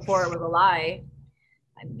officer's report was a lie.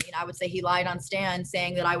 I mean, I would say he lied on stand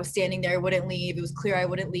saying that I was standing there, wouldn't leave. It was clear I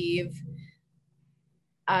wouldn't leave.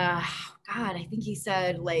 God, I think he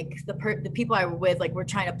said like the people I were with, like, were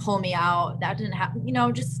trying to pull me out. That didn't happen, you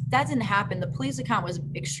know, just that didn't happen. The police account was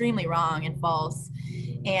extremely wrong and false.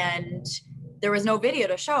 And there was no video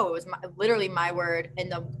to show. It was literally my word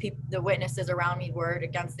and the witnesses around me word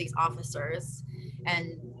against these officers.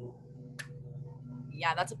 And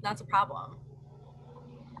yeah, that's a problem.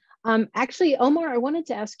 Actually, Omar, I wanted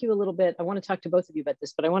to ask you a little bit. I want to talk to both of you about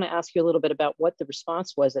this, but I want to ask you a little bit about what the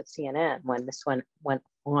response was at CNN when this one went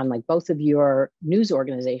on. Like, both of your news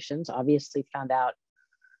organizations obviously found out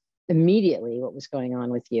immediately what was going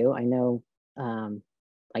on with you. I know,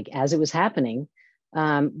 like, as it was happening,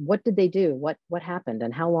 what did they do? What happened,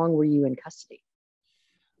 and how long were you in custody?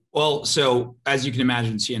 Well, so as you can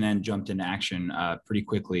imagine, CNN jumped into action pretty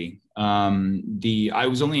quickly. I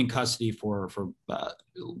was only in custody for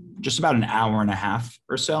just about an hour and a half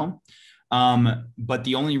or so. But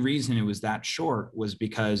the only reason it was that short was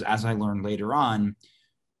because, as I learned later on,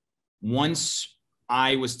 once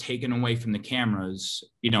I was taken away from the cameras,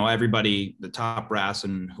 you know, everybody, the top brass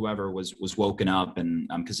and whoever was woken up, and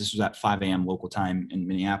because this was at 5 a.m. local time in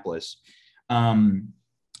Minneapolis.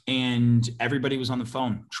 And everybody was on the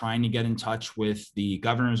phone trying to get in touch with the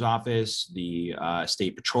governor's office, the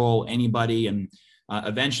state patrol, anybody. And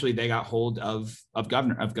eventually they got hold of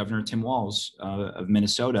Governor Tim Walz of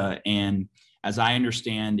Minnesota. And as I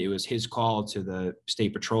understand, it was his call to the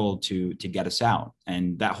state patrol to get us out.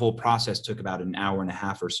 And that whole process took about an hour and a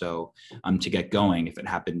half or so to get going, if it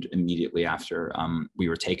happened immediately after we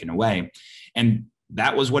were taken away. And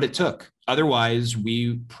that was what it took. Otherwise,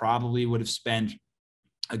 we probably would have spent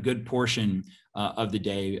a good portion of the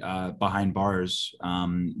day behind bars.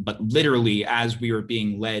 But literally, as we were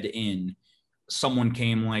being led in, someone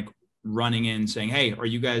came like running in saying, "Hey, are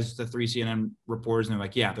you guys the 3 CNN reporters?" And they're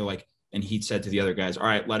like, "Yeah." They're like, and he said to the other guys, "All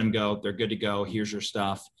right, let them go. They're good to go. Here's your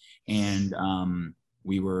stuff." And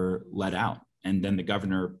we were let out. And then the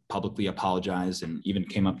governor publicly apologized and even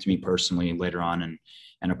came up to me personally later on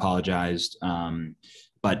and apologized.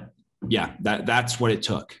 But yeah, that's what it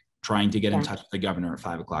took, trying to get in touch with the governor at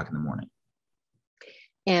 5 o'clock in the morning.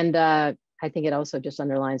 And I think it also just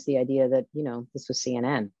underlines the idea that, you know, this was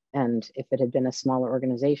CNN. And if it had been a smaller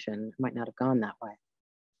organization, it might not have gone that way.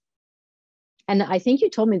 And I think you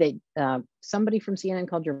told me that somebody from CNN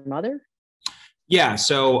called your mother. Yeah.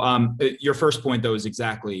 So your first point, though, is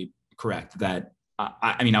exactly correct. That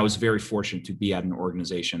I mean, I was very fortunate to be at an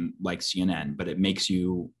organization like CNN, but it makes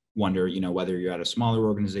you wonder, you know, whether you're at a smaller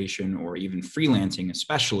organization or even freelancing,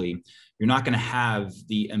 especially, you're not going to have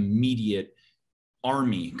the immediate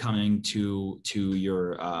army coming to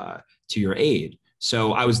your aid.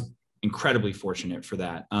 So I was incredibly fortunate for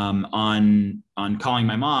that. On calling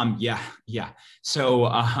my mom, yeah. So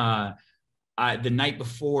the night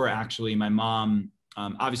before, actually, my mom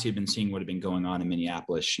obviously had been seeing what had been going on in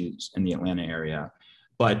Minneapolis. She's in the Atlanta area.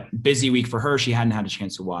 But busy week for her, she hadn't had a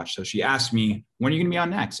chance to watch. So she asked me, "When are you going to be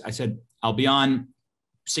on next?" I said, "I'll be on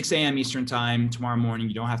 6 a.m. Eastern time tomorrow morning.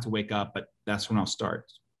 You don't have to wake up, but that's when I'll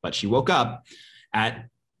start." But she woke up at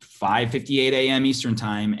 5:58 a.m. Eastern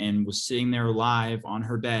time and was sitting there live on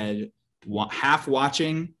her bed, half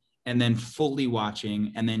watching and then fully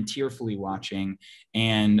watching, and then tearfully watching.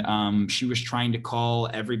 And she was trying to call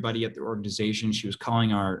everybody at the organization. She was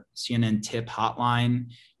calling our CNN tip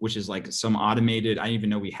hotline, which is like some automated, I didn't even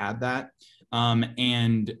know we had that.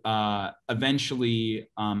 And eventually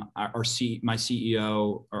our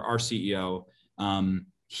CEO,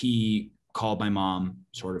 he called my mom,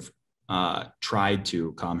 sort of tried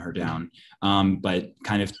to calm her down, but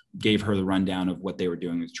kind of gave her the rundown of what they were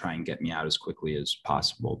doing to try and get me out as quickly as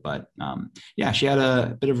possible. But yeah, she had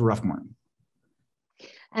a bit of a rough morning.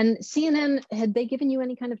 And CNN, had they given you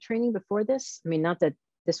any kind of training before this? I mean, not that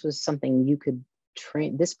this was something you could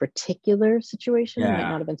train, this particular situation might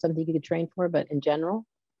not have been something you could train for, but in general?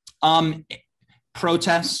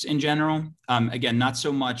 Protests in general, again, not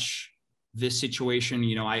so much this situation.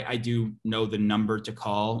 You know, I do know the number to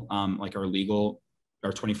call, like our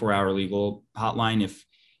 24-hour legal hotline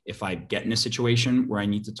if I get in a situation where I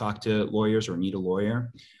need to talk to lawyers or need a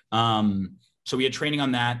lawyer. So we had training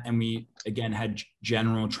on that, and we again had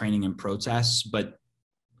general training in protests, but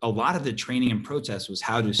a lot of the training in protests was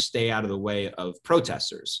how to stay out of the way of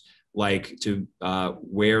protesters, like to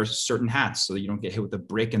wear certain hats so that you don't get hit with a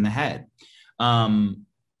brick in the head.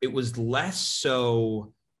 It was less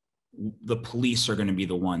so the police are going to be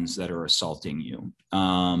the ones that are assaulting you,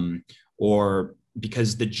 or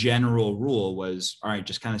because the general rule was, all right,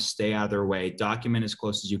 just kind of stay out of their way, document as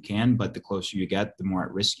close as you can, but the closer you get, the more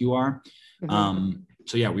at risk you are.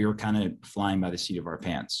 So yeah, we were kind of flying by the seat of our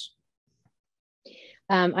pants.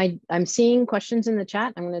 I'm seeing questions in the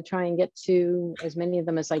chat. I'm going to try and get to as many of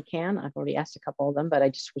them as I can. I've already asked a couple of them, but I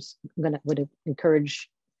just would encourage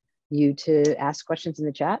you to ask questions in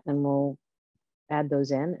the chat, and we'll add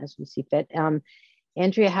those in as we see fit.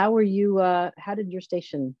 Andrea, how were you? How did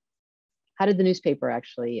the newspaper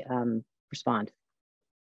actually respond?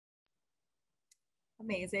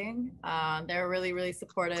 Amazing. They're really, really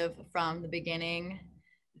supportive from the beginning.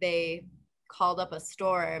 They called up a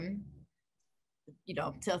storm, you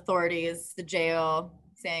know, to authorities, the jail,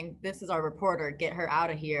 saying, this is our reporter, get her out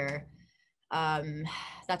of here.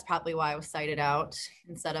 That's probably why I was cited out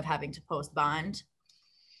instead of having to post bond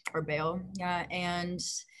or bail. Yeah. And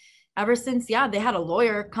ever since, they had a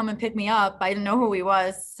lawyer come and pick me up. I didn't know who he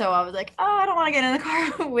was. So I was like, oh, I don't want to get in the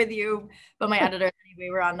car with you. But my editor, we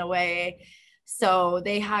were on the way. So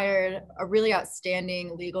they hired a really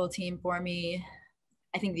outstanding legal team for me.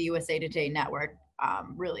 I think the USA Today network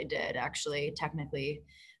really did, actually, technically,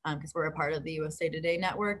 because we're a part of the USA Today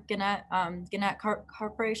network, Gannett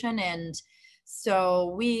Corporation. And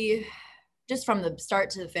so we, just from the start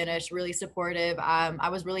to the finish, really supportive. I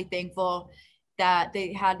was really thankful that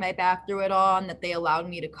they had my back through it all, and that they allowed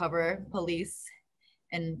me to cover police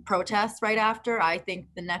and protests right after. I think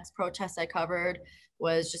the next protest I covered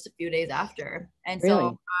was just a few days after. And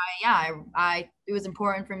so it was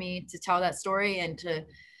important for me to tell that story and to,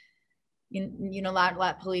 you know,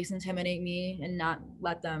 let police intimidate me and not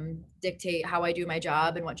let them dictate how I do my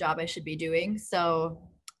job and what job I should be doing. So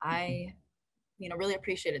I, you know, really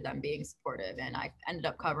appreciated them being supportive, and I ended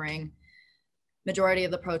up covering majority of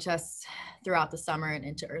the protests throughout the summer and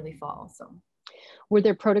into early fall. So were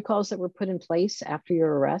there protocols that were put in place after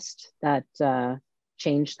your arrest that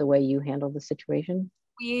changed the way you handled the situation?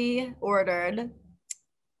 We ordered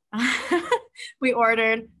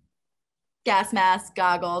gas masks,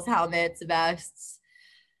 goggles, helmets, vests.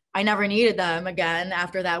 I never needed them again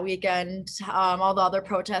after that weekend. All the other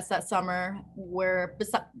protests that summer were,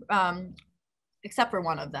 except for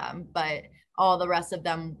one of them, but all the rest of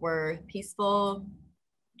them were peaceful,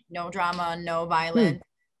 no drama, no violence.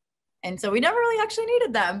 And so we never really actually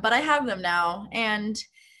needed them, but I have them now. And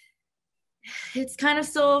it's kind of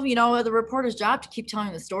still, you know, the reporter's job to keep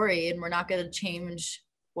telling the story, and we're not going to change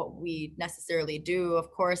what we necessarily do.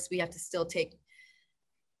 Of course, we have to still take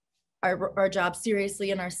our job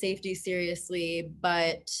seriously and our safety seriously,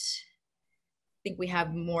 but I think we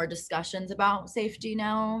have more discussions about safety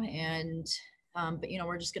now. And, but, you know,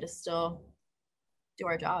 we're just going to still do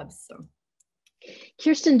our jobs. So.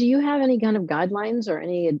 Kirstin, do you have any kind of guidelines or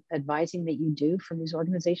any advising that you do from these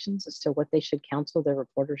organizations as to what they should counsel their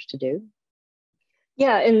reporters to do?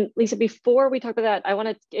 Yeah, and Lisa, before we talk about that, I want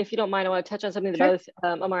to, if you don't mind, I want to touch on something that both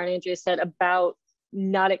Omar and Andrea said about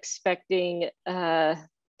not expecting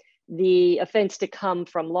the offense to come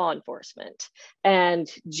from law enforcement. And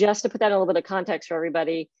just to put that in a little bit of context for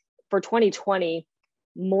everybody, for 2020,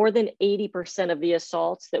 more than 80% of the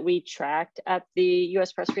assaults that we tracked at the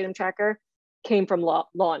US Press Freedom Tracker came from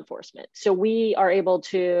law enforcement. So we are able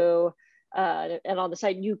to and on the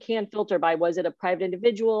site, you can filter by, was it a private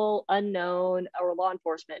individual, unknown, or law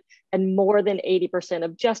enforcement? And more than 80%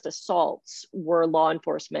 of just assaults were law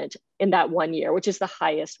enforcement in that 1 year, which is the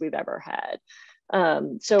highest we've ever had.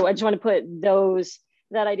 So I just want to put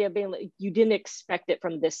that idea of being like, you didn't expect it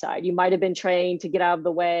from this side. You might have been trained to get out of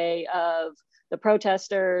the way of the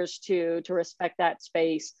protesters, to respect that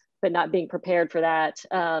space, but not being prepared for that,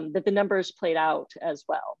 that the numbers played out as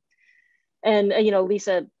well. And,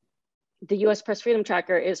 Lisa, the US Press Freedom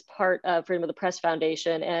Tracker is part of Freedom of the Press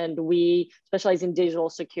Foundation, and we specialize in digital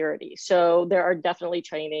security. So there are definitely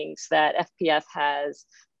trainings that FPF has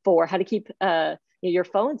for how to keep your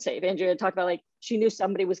phone safe. Andrea talked about, like, she knew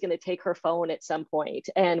somebody was going to take her phone at some point.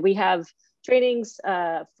 And we have trainings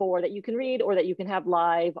for that you can read or that you can have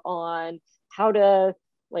live on how to,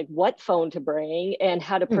 like, what phone to bring and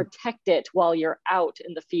how to protect it while you're out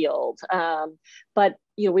in the field. But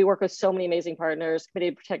we work with so many amazing partners: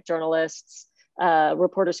 Committee to Protect Journalists,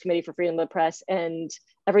 Reporters Committee for Freedom of the Press, and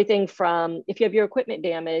everything from, if you have your equipment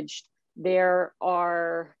damaged, there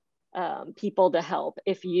are people to help.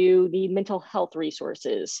 If you need mental health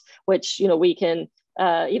resources, which we can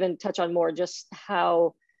even touch on more, just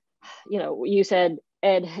how you said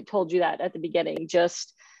Ed had told you that at the beginning,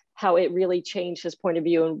 just how it really changed his point of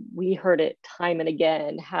view. And we heard it time and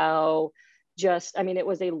again, how it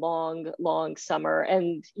was a long summer,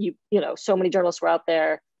 and so many journalists were out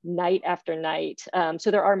there night after night.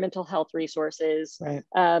 So there are mental health resources. Right.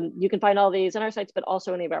 You can find all these on our sites, but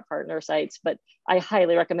also any of our partner sites, but I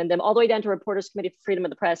highly recommend them, all the way down to Reporters Committee for Freedom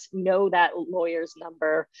of the Press. Know that lawyer's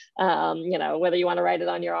number, whether you want to write it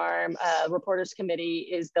on your arm. Reporters Committee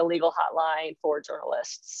is the legal hotline for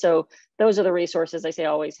journalists. So those are the resources I say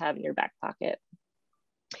always have in your back pocket.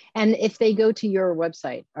 And if they go to your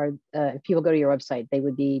website, or if people go to your website, they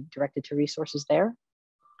would be directed to resources there?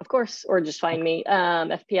 Of course, or just find me,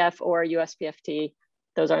 FPF or USPFT.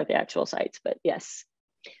 Those aren't the actual sites, but yes.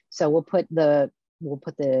 So we'll put the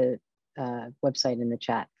website in the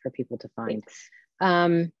chat for people to find.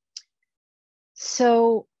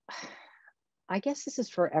 So I guess this is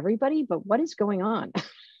for everybody, but what is going on?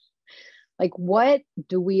 Like, what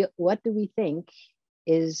do we think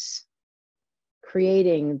is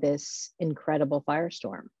creating this incredible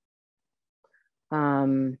firestorm?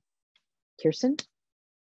 Kirstin?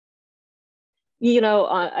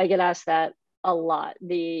 I get asked that a lot.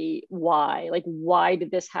 The why, like, why did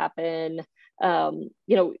this happen?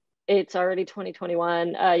 It's already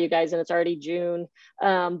 2021, you guys, and it's already June.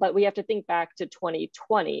 But we have to think back to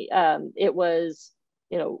 2020. It was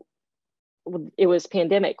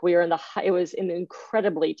pandemic. It was an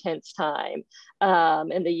incredibly tense time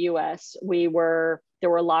in the US. There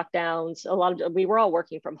were lockdowns. We were all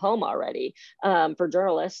working from home already for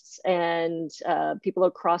journalists, and people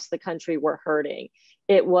across the country were hurting.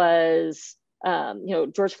 It was,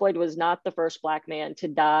 George Floyd was not the first Black man to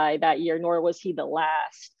die that year, nor was he the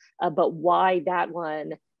last. But why that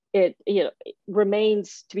one, it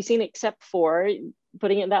remains to be seen, except for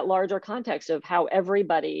putting it in that larger context of how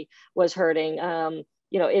everybody was hurting.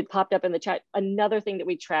 It popped up in the chat. Another thing that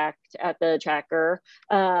we tracked at the tracker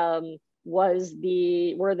were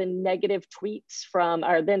the negative tweets from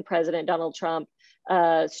our then president, Donald Trump,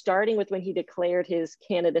 starting with when he declared his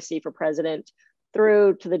candidacy for president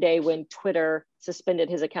through to the day when Twitter suspended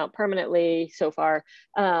his account permanently so far.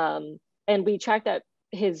 And we tracked that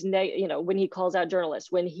when he calls out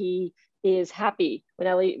journalists, when he is happy, when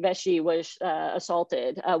Ali Veshi was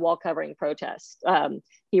assaulted while covering protests.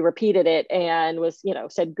 He repeated it and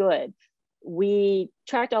said good. We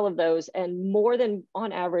tracked all of those, and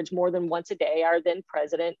on average, more than once a day, our then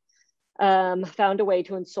president found a way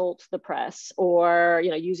to insult the press, or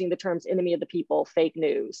using the terms enemy of the people, fake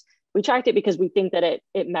news. We tracked it because we think that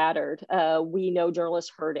it mattered. We know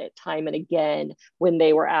journalists heard it time and again when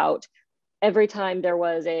they were out. Every time there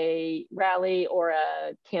was a rally or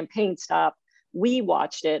a campaign stop, we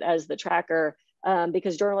watched it as the tracker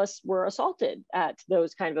because journalists were assaulted at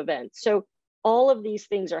those kind of events. So all of these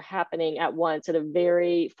things are happening at once at a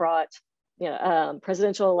very fraught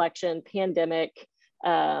presidential election, pandemic,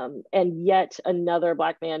 and yet another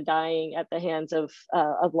Black man dying at the hands of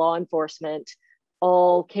law enforcement,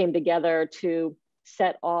 all came together to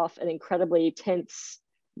set off an incredibly tense,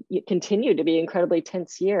 continue to be incredibly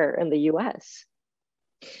tense year in the US.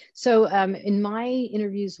 So in my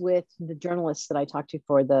interviews with the journalists that I talked to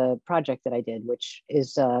for the project that I did, which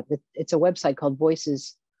is, it's a website called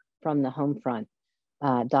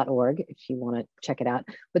voicesfromthehomefront.org, if you want to check it out.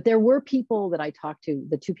 But there were people that I talked to.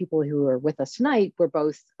 The two people who were with us tonight were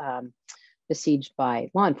both besieged by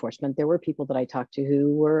law enforcement. There were people that I talked to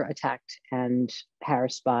who were attacked and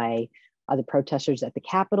harassed by the protesters at the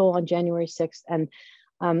Capitol on January 6th. And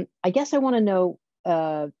I guess I want to know,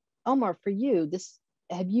 Omar, for you,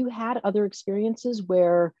 have you had other experiences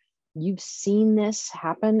where you've seen this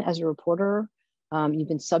happen as a reporter? You've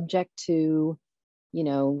been subject to,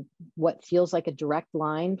 what feels like a direct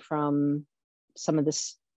line from some of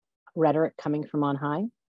this rhetoric coming from on high?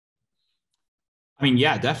 I mean,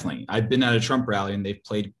 yeah, definitely. I've been at a Trump rally and they've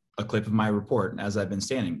played a clip of my report as I've been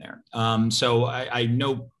standing there. So I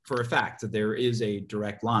know for a fact that there is a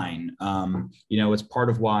direct line. It's part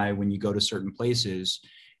of why when you go to certain places,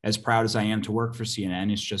 as proud as I am to work for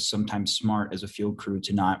CNN, it's just sometimes smart as a field crew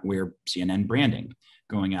to not wear CNN branding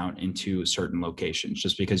going out into certain locations,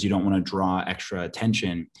 just because you don't want to draw extra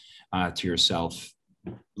attention to yourself,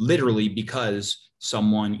 literally because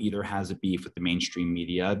someone either has a beef with the mainstream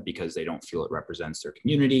media because they don't feel it represents their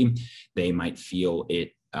community. They might feel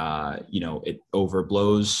it, it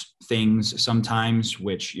overblows things sometimes,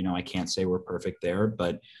 which, I can't say we're perfect there,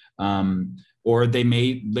 but, or they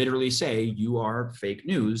may literally say you are fake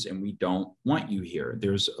news and we don't want you here.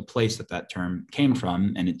 There's a place that term came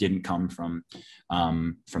from, and it didn't come from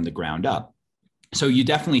the ground up. So you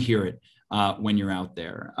definitely hear it when you're out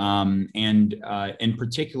there. And in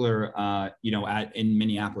particular, in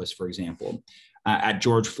Minneapolis, for example, at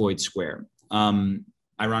George Floyd Square.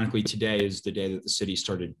 Ironically, today is the day that the city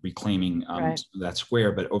started reclaiming that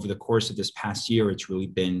square. But over the course of this past year, it's really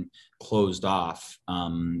been closed off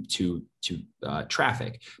to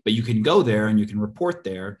traffic. But you can go there and you can report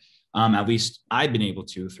there. At least I've been able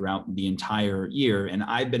to throughout the entire year. And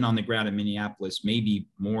I've been on the ground in Minneapolis, maybe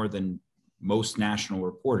more than most national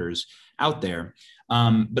reporters out there.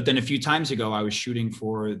 But then a few times ago, I was shooting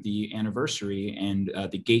for the anniversary, and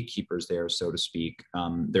the gatekeepers there, so to speak,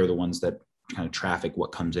 they're the ones that kind of traffic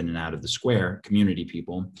what comes in and out of the square, community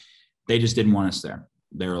people. They just didn't want us there.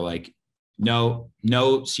 They were like, no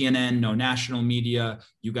CNN, no national media.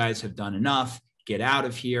 You guys have done enough. Get out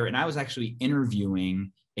of here. And I was actually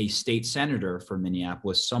interviewing a state senator from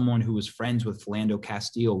Minneapolis, someone who was friends with Philando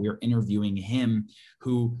Castile. We were interviewing him,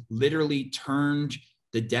 who literally turned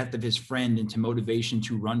the death of his friend into motivation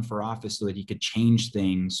to run for office so that he could change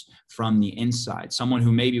things from the inside. Someone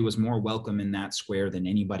who maybe was more welcome in that square than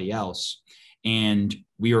anybody else. And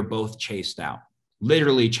we were both chased out,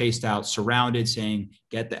 literally chased out, surrounded, saying,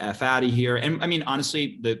 get the F out of here. And I mean,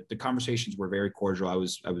 honestly, the conversations were very cordial. I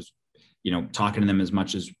was, talking to them as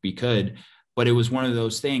much as we could, but it was one of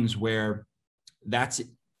those things where that's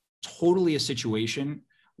totally a situation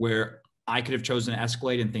where I could have chosen to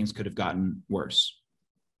escalate and things could have gotten worse.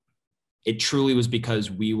 It truly was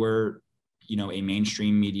because we were, a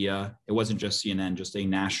mainstream media. It wasn't just CNN, just a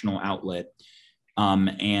national outlet.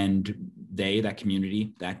 And that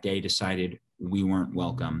community that day decided we weren't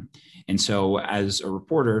welcome. And so as a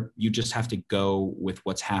reporter, you just have to go with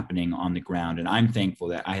what's happening on the ground. And I'm thankful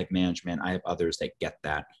that I have management, I have others that get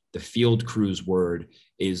that. The field crew's word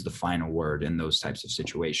is the final word in those types of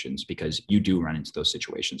situations, because you do run into those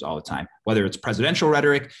situations all the time. Whether it's presidential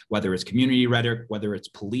rhetoric, whether it's community rhetoric, whether it's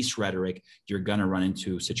police rhetoric, you're gonna run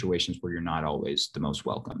into situations where you're not always the most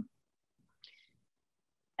welcome.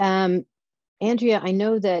 Andrea, I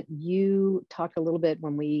know that you talked a little bit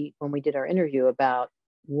when we did our interview about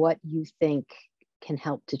what you think can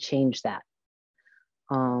help to change that,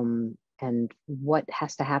 and what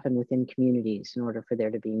has to happen within communities in order for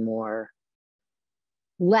there to be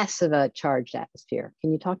less of a charged atmosphere.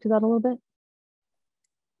 Can you talk to that a little bit?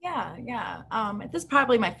 Yeah. This is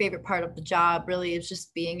probably my favorite part of the job, really, is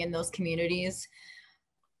just being in those communities,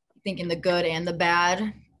 thinking the good and the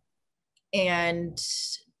bad, and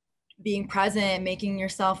being present, making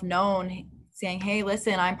yourself known, saying, hey,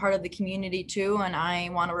 listen, I'm part of the community too, and I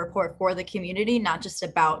want to report for the community, not just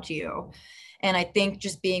about you. And I think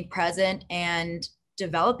just being present and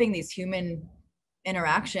developing these human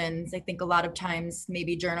interactions, I think a lot of times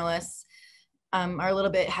maybe journalists are a little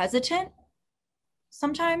bit hesitant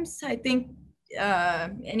sometimes, I think,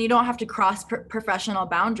 and you don't have to cross professional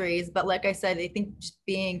boundaries, but like I said, I think just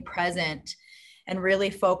being present and really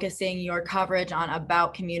focusing your coverage on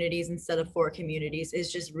about communities instead of for communities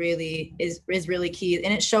is just really is really key.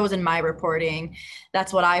 And it shows in my reporting.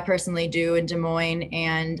 That's what I personally do in Des Moines.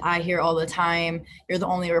 And I hear all the time, you're the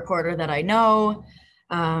only reporter that I know.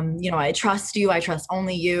 I trust you. I trust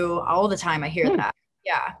only you. All the time I hear that.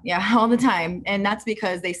 Yeah, all the time. And that's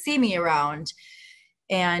because they see me around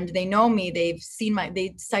and they know me. They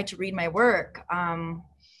decide to read my work. And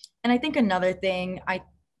I think another thing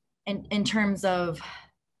in terms of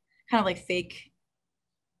kind of like fake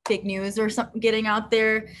news or something getting out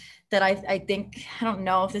there, that I think, I don't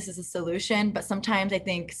know if this is a solution, but sometimes I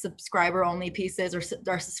think subscriber only pieces or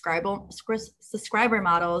subscriber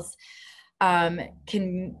models are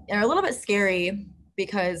a little bit scary,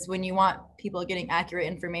 because when you want people getting accurate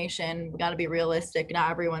information, we got to be realistic. Not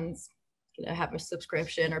everyone's gonna have a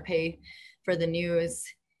subscription or pay for the news,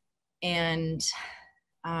 and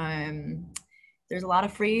there's a lot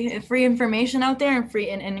of free information out there, and free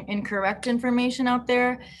and incorrect information out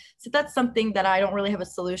there. So that's something that I don't really have a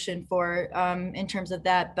solution for in terms of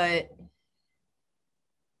that, but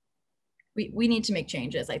we need to make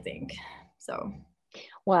changes, I think. So.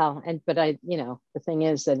 Well, but the thing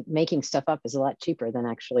is that making stuff up is a lot cheaper than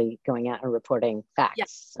actually going out and reporting facts. Yeah,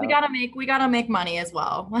 so. we gotta make money as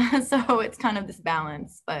well. So it's kind of this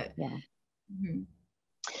balance, but yeah.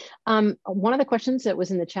 Mm-hmm. One of the questions that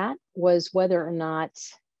was in the chat was whether or not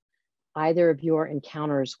either of your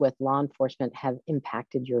encounters with law enforcement have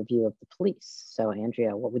impacted your view of the police. So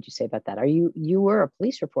Andrea, what would you say about that? You were a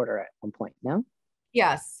police reporter at one point, no?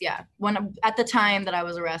 Yes, yeah. At the time that I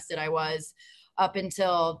was arrested, I was, up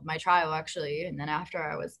until my trial actually, and then after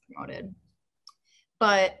I was promoted.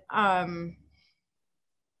 But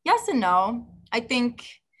yes and no. I think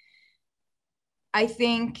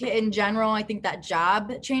in general, I think that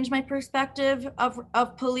job changed my perspective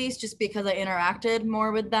of police, just because I interacted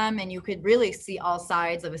more with them, and you could really see all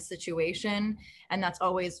sides of a situation, and that's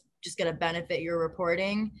always just going to benefit your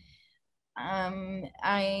reporting.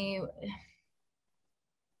 I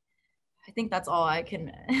think that's all I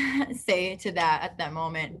can say to that at that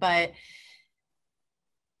moment. But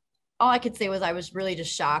all I could say was I was really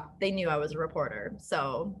just shocked. They knew I was a reporter,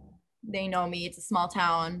 so they know me. It's a small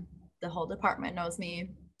town. The whole department knows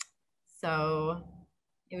me. So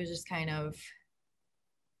it was just kind of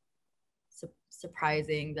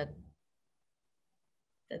surprising that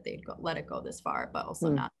they'd let it go this far, but also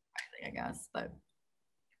not surprising, I guess. But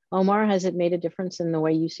Omar, has it made a difference in the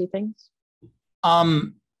way you see things?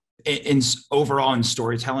 Overall in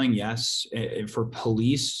storytelling, yes. For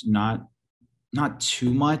police, not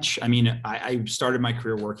too much. I mean, I started my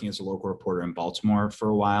career working as a local reporter in Baltimore for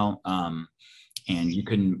a while. And you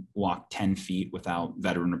couldn't walk 10 feet without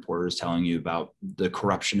veteran reporters telling you about the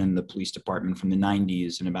corruption in the police department from the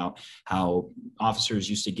 90s, and about how officers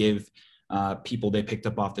used to give people they picked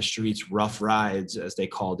up off the streets rough rides, as they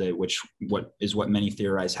called it, what many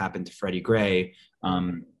theorize happened to Freddie Gray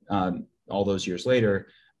all those years later.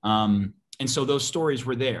 And so those stories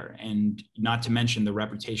were there, and not to mention the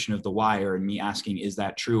reputation of The Wire, and me asking, is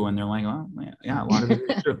that true? And they're like, oh, yeah, a lot of it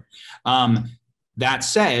is true. That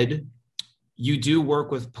said, you do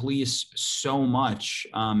work with police so much,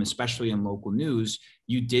 especially in local news.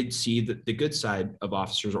 You did see the good side of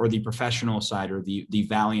officers, or the professional side, or the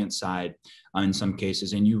valiant side in some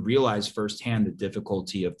cases, and you realize firsthand the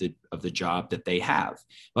difficulty of the job that they have.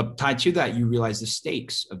 But tied to that, you realize the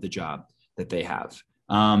stakes of the job that they have.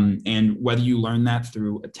 And whether you learn that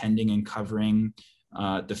through attending and covering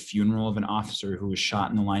the funeral of an officer who was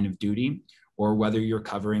shot in the line of duty, or whether you're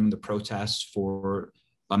covering the protests for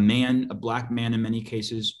a black man in many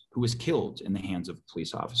cases, who was killed in the hands of a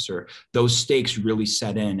police officer, those stakes really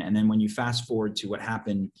set in. And then when you fast forward to what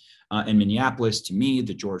happened in Minneapolis, to me,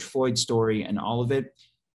 the George Floyd story and all of it,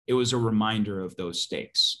 it was a reminder of those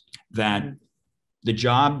stakes, that the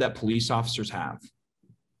job that police officers have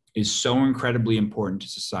is so incredibly important to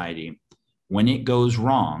society. When it goes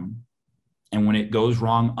wrong, and when it goes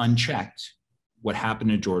wrong unchecked, what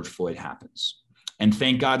happened to George Floyd happens. And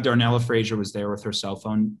thank God Darnella Frazier was there with her cell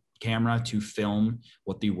phone camera to film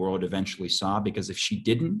what the world eventually saw, because if she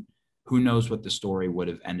didn't, who knows what the story would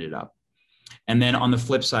have ended up. And then on the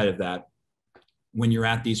flip side of that, when you're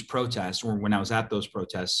at these protests, or when I was at those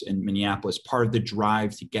protests in Minneapolis, part of the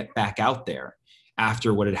drive to get back out there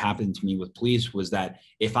after what had happened to me with police was that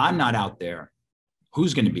if I'm not out there,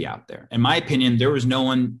 who's going to be out there? In my opinion, there was no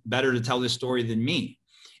one better to tell this story than me.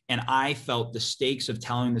 And I felt the stakes of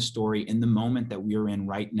telling the story in the moment that we are in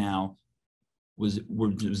right now was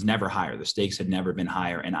never higher. The stakes had never been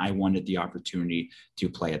higher. And I wanted the opportunity to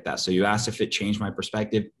play at that. So you asked if it changed my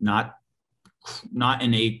perspective, not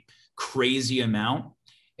in a crazy amount.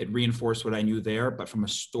 It reinforced what I knew there, but from a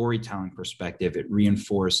storytelling perspective, it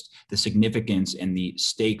reinforced the significance and the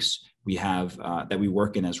stakes we have that we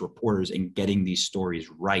work in as reporters in getting these stories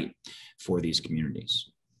right for these communities.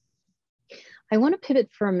 I want to pivot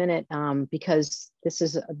for a minute because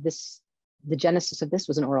the genesis of this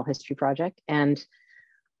was an oral history project. And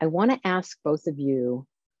I want to ask both of you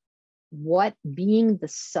what being the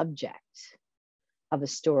subject of a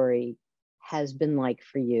story has been like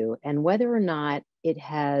for you, and whether or not it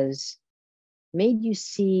has made you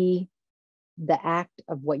see the act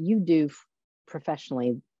of what you do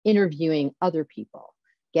professionally, interviewing other people,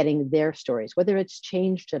 getting their stories, whether it's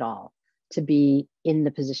changed at all to be in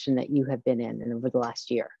the position that you have been in over the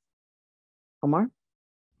last year. Omar?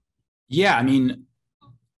 Yeah, I mean,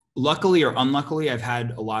 luckily or unluckily, I've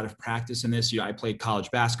had a lot of practice in this. I played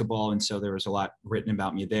college basketball, and so there was a lot written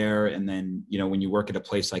about me there. And then, when you work at a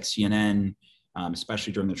place like CNN,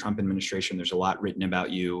 especially during the Trump administration, there's a lot written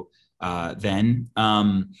about you then.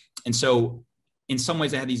 And so in some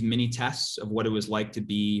ways, I had these mini tests of what it was like to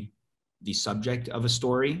be the subject of a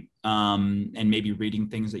story, and maybe reading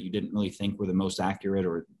things that you didn't really think were the most accurate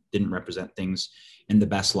or didn't represent things in the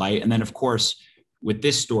best light. And then, of course, with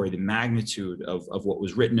this story, the magnitude of what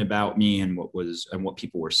was written about me and what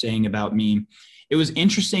people were saying about me, it was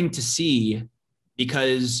interesting to see,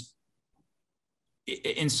 because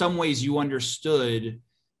in some ways you understood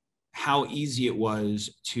how easy it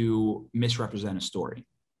was to misrepresent a story.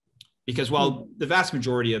 Because while the vast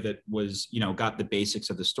majority of it was, got the basics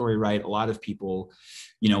of the story right, a lot of people,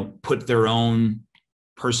 put their own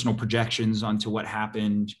personal projections onto what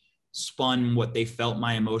happened, spun what they felt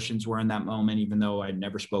my emotions were in that moment, even though I'd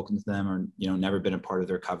never spoken to them or, never been a part of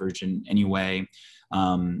their coverage in any way,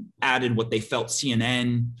 added what they felt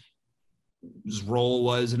CNN's role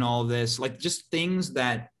was in all of this, like just things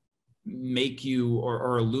that make you or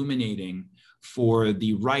are illuminating for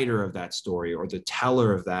the writer of that story or the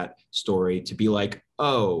teller of that story to be like,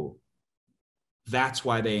 oh, that's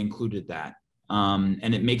why they included that.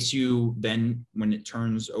 And it makes you then, when it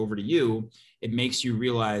turns over to you, it makes you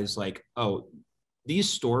realize like, oh, these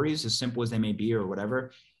stories, as simple as they may be or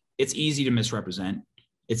whatever, it's easy to misrepresent.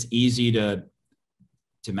 It's easy to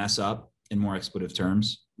mess up, in more expletive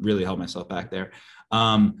terms, really held myself back there.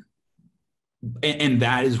 And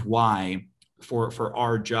that is why for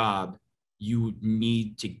our job, you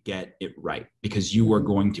need to get it right, because you are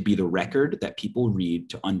going to be the record that people read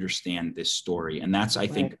to understand this story. And that's, I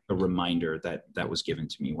think, a reminder that was given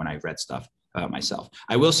to me when I read stuff about myself.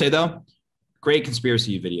 I will say, though, great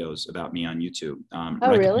conspiracy videos about me on YouTube.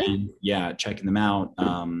 Oh, really? Yeah, checking them out.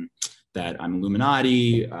 That I'm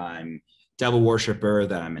Illuminati, I'm devil worshiper,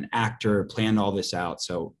 that I'm an actor, planned all this out.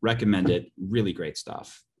 So recommend it. Really great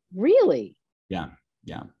stuff. Really? Yeah.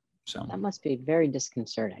 So that must be very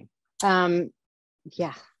disconcerting.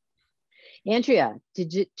 Yeah. Andrea,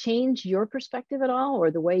 did it change your perspective at all, or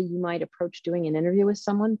the way you might approach doing an interview with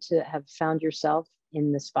someone to have found yourself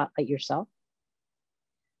in the spotlight yourself?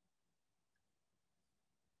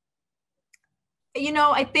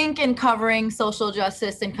 I think in covering social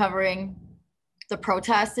justice and covering the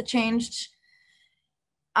protests, it changed.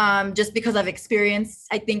 Just because I've experienced,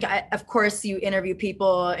 I think, of course, you interview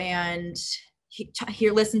people and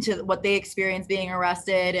listen to what they experience being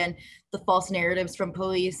arrested and the false narratives from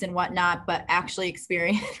police and whatnot, but actually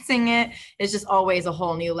experiencing it is just always a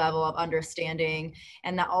whole new level of understanding.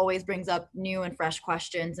 And that always brings up new and fresh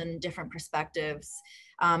questions and different perspectives.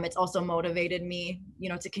 It's also motivated me,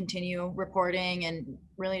 to continue reporting and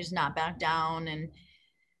really just not back down. And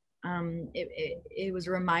it was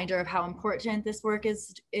a reminder of how important this work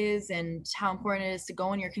is and how important it is to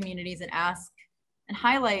go in your communities and ask and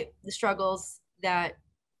highlight the struggles that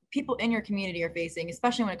people in your community are facing,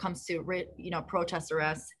 especially when it comes to, protest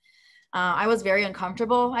arrests. I was very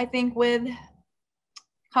uncomfortable, I think, with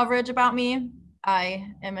coverage about me.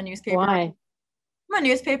 I am a newspaper. Why? I'm a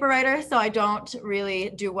newspaper writer, so I don't really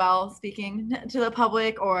do well speaking to the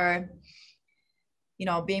public or,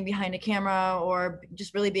 being behind a camera or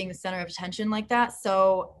just really being the center of attention like that.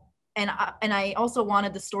 So, and I also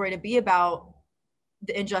wanted the story to be about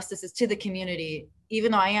the injustices to the community.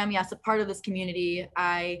 Even though I am, yes, a part of this community,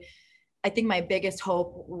 I think my biggest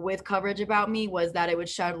hope with coverage about me was that it would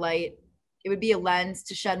shed light. It would be a lens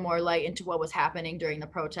to shed more light into what was happening during the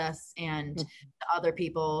protests and the other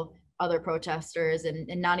people, other protesters, and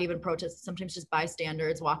not even protesters, sometimes just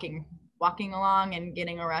bystanders walking along and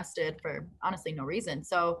getting arrested for honestly no reason.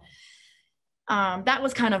 So that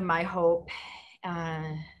was kind of my hope.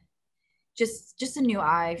 Just a new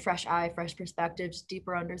eye, fresh perspective, just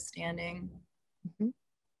deeper understanding. Mm-hmm.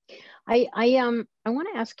 I want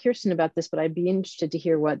to ask Kirstin about this, but I'd be interested to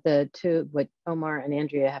hear what Omar and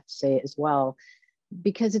Andrea have to say as well,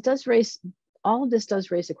 because all of this does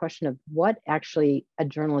raise a question of what makes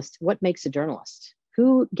a journalist?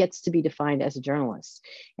 Who gets to be defined as a journalist?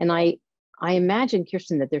 And I imagine,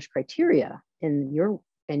 Kirstin, that there's criteria in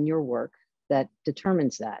your work that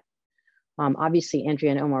determines that. Obviously,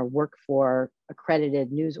 Andrea and Omar work for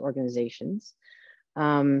accredited news organizations.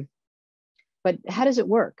 But how does it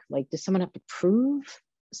work? Like, does someone have to prove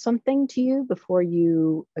something to you before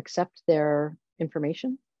you accept their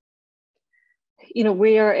information?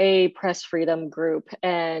 We are a press freedom group,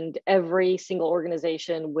 and every single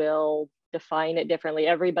organization will define it differently.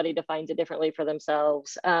 Everybody defines it differently for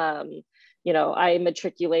themselves. I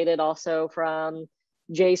matriculated also from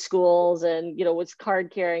J schools and, was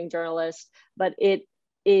card carrying journalists, but it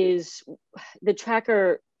is, the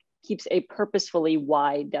tracker keeps a purposefully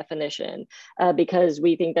wide definition because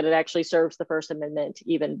we think that it actually serves the First Amendment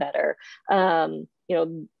even better.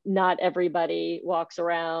 Not everybody walks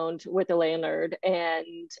around with a lanyard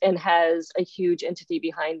and has a huge entity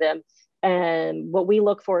behind them. And what we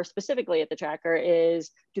look for specifically at the tracker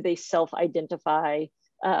is, do they self-identify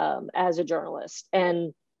as a journalist?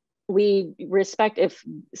 And we respect if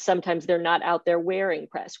sometimes they're not out there wearing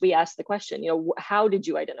press. We ask the question, how did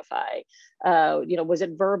you identify? Was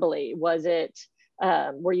it verbally? Was it,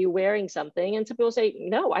 were you wearing something? And some people say,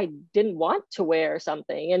 no, I didn't want to wear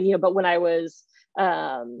something. And, but when I was,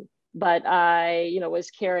 but I,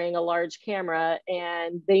 was carrying a large camera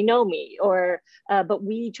and they know me, but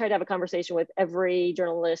we try to have a conversation with every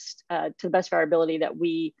journalist to the best of our ability that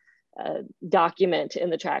we document in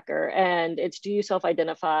the tracker. And it's, do you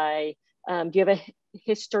self-identify? Do you have a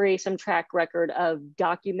history, some track record of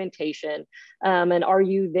documentation? And are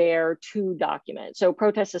you there to document? So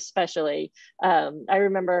protests especially. I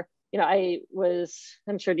remember, I'm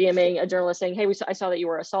sure DMing a journalist saying, hey, I saw that you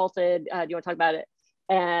were assaulted. Do you want to talk about it?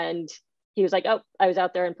 And he was like, oh, I was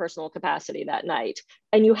out there in personal capacity that night.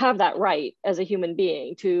 And you have that right as a human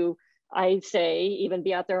being to, I'd say, even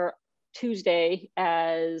be out there Tuesday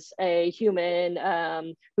as a human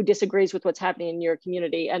who disagrees with what's happening in your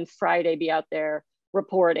community, and Friday be out there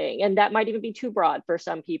reporting. And that might even be too broad for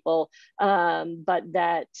some people, but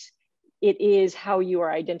that it is how you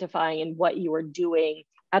are identifying and what you are doing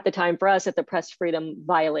at the time. For us, if the press freedom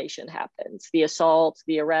violation happens, the assault,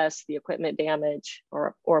 the arrest, the equipment damage,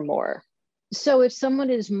 or more. So if someone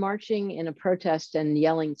is marching in a protest and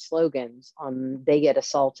yelling slogans, they get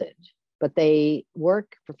assaulted, but they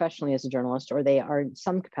work professionally as a journalist, or they are in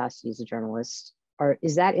some capacity as a journalist,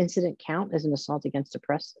 is that incident count as an assault against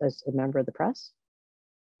as a member of the press?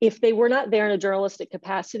 If they were not there in a journalistic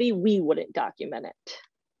capacity, we wouldn't document it.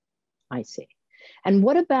 I see. And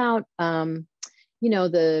what about,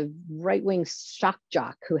 the right-wing shock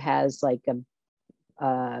jock who has like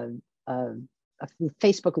a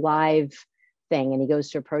Facebook Live thing, and he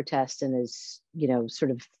goes to a protest and is,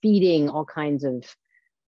 sort of feeding all kinds of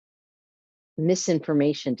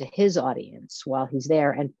misinformation to his audience while he's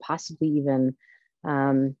there, and possibly even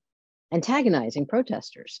antagonizing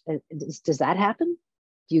protesters. Does that happen?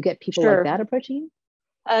 Do you get people like that approaching you?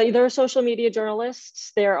 There are social media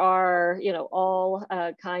journalists. There are, all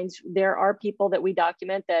kinds. There are people that we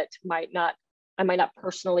document that I might not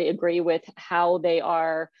personally agree with how they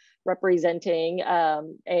are representing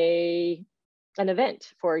an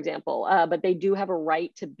event, for example, but they do have a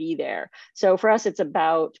right to be there. So for us, it's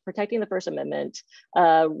about protecting the First Amendment.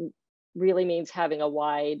 Really means having a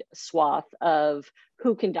wide swath of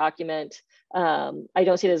who can document. I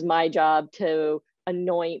don't see it as my job to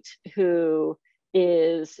anoint who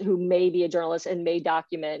may be a journalist and may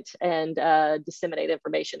document and disseminate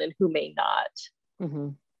information, and who may not. Mm-hmm.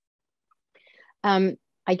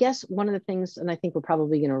 I guess one of the things, and I think we're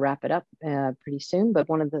probably going to wrap it up pretty soon, but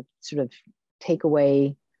one of the sort of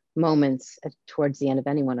takeaway moments towards the end of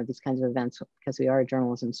any one of these kinds of events, because we are a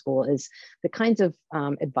journalism school, is the kinds of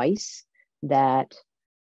advice that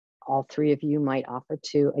all three of you might offer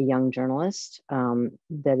to a young journalist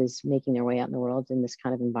that is making their way out in the world in this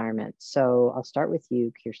kind of environment. So I'll start with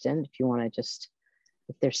you, Kirstin, if you want to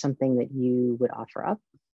if there's something that you would offer up.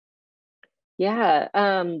 Yeah,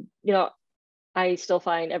 I still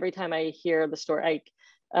find every time I hear the story,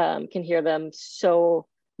 I can hear them so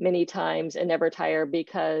many times and never tire,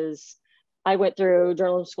 because I went through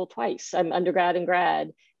journalism school twice. I'm undergrad and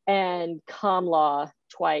grad, and comm law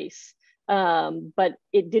twice. But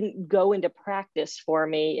it didn't go into practice for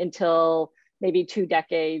me until maybe 2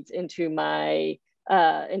 decades into my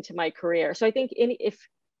career. So I think if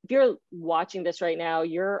you're watching this right now,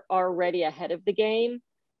 you're already ahead of the game,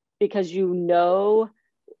 because you know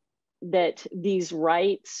that these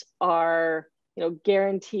rights are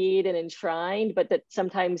guaranteed and enshrined, but that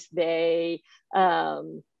sometimes that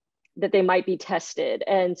they might be tested.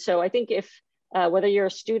 And so I think if whether you're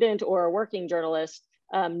a student or a working journalist,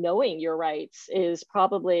 knowing your rights is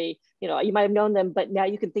probably, you might have known them, but now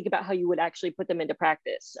you can think about how you would actually put them into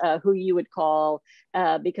practice, who you would call,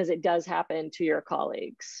 because it does happen to your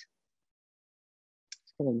colleagues.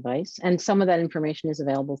 Good advice. And some of that information is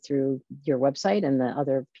available through your website and the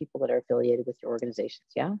other people that are affiliated with your organizations,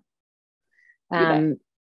 yeah?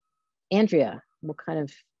 Andrea, what kind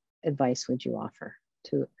of advice would you offer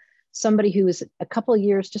to somebody who is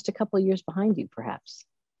just a couple of years behind you, perhaps?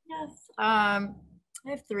 Yes, I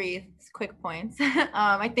have 3 quick points.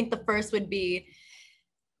 I think the first would be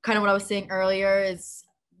kind of what I was saying earlier, is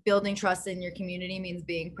building trust in your community means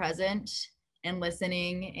being present and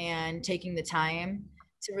listening and taking the time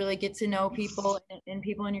to really get to know people and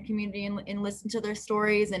people in your community and listen to their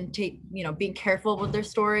stories and being careful with their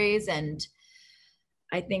stories. And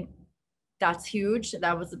I think that's huge.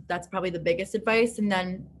 That's probably the biggest advice. And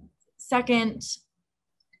then second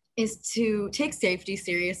is to take safety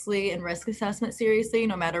seriously and risk assessment seriously,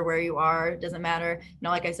 no matter where you are. It doesn't matter.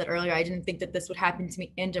 Like I said earlier, I didn't think that this would happen to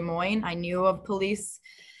me in Des Moines. I knew of police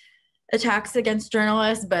attacks against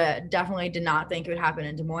journalists, but definitely did not think it would happen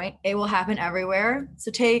in Des Moines. It will happen everywhere.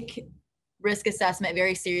 So take risk assessment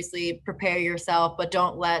very seriously, prepare yourself, but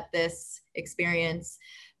don't let this experience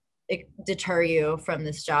deter you from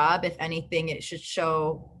this job. If anything, it should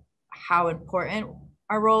show how important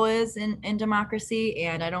our role is in democracy.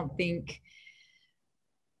 And I don't think,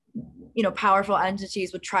 powerful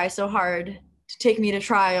entities would try so hard to take me to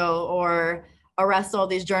trial or arrest all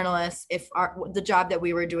these journalists if the job that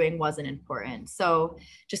we were doing wasn't important. So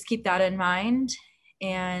just keep that in mind.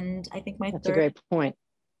 And I think that's a great point.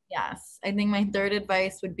 Yes. I think my third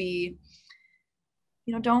advice would be,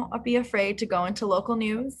 don't be afraid to go into local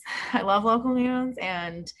news. I love local news.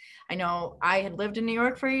 And I know I had lived in New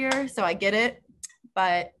York for a year, so I get it.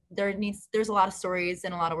 But there's a lot of stories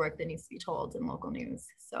and a lot of work that needs to be told in local news.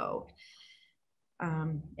 So,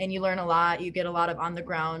 and you learn a lot. You get a lot of on the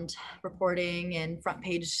ground reporting and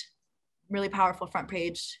really powerful front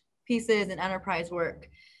page pieces and enterprise work.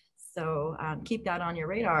 So keep that on your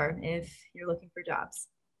radar if you're looking for jobs.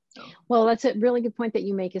 So. Well, that's a really good point that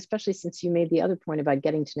you make, especially since you made the other point about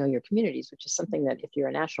getting to know your communities, which is something that if you're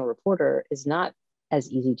a national reporter is not as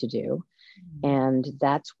easy to do. And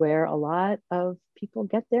that's where a lot of people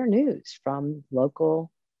get their news, from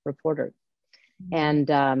local reporters. And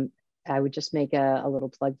I would just make a little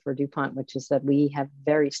plug for DuPont, which is that we have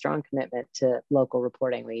very strong commitment to local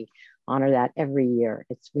reporting. We honor that every year.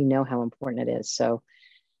 We know how important it is. So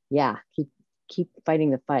yeah, keep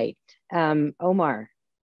fighting the fight. Omar,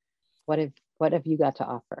 what have you got to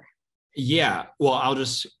offer? Yeah, well, I'll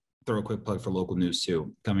just throw a quick plug for local news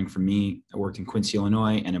too. Coming from me, I worked in Quincy,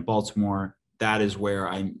 Illinois, and in Baltimore. That is where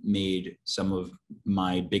I made some of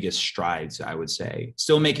my biggest strides, I would say.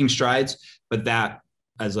 Still making strides, but that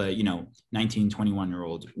as a 19,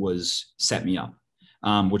 21-year-old was set me up,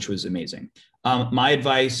 which was amazing. My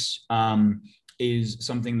advice is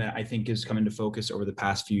something that I think has come into focus over the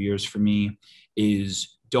past few years for me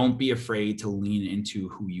is don't be afraid to lean into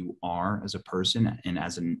who you are as a person and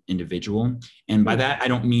as an individual. And by that, I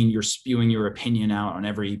don't mean you're spewing your opinion out on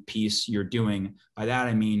every piece you're doing. By that,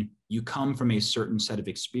 I mean you come from a certain set of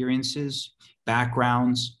experiences,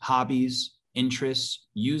 backgrounds, hobbies, interests.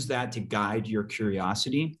 Use that to guide your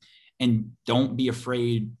curiosity. And don't be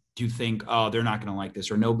afraid to think, oh, they're not going to like this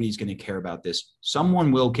or nobody's going to care about this.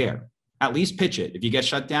 Someone will care. At least pitch it. If you get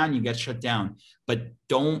shut down, you get shut down. But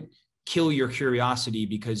don't kill your curiosity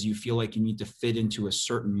because you feel like you need to fit into a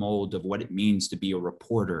certain mold of what it means to be a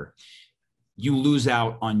reporter. You lose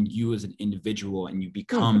out on you as an individual and you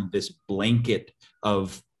become this blanket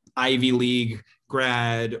of Ivy League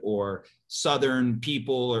grad or Southern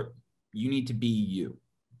people, or you need to be you.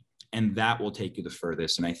 And that will take you the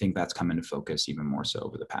furthest. And I think that's come into focus even more so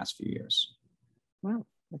over the past few years. Wow.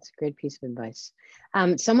 That's a great piece of advice.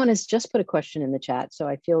 Someone has just put a question in the chat, so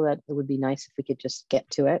I feel that it would be nice if we could just get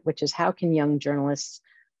to it, which is how can young journalists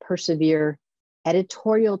persevere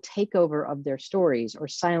editorial takeover of their stories or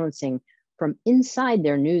silencing from inside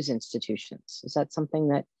their news institutions? Is that something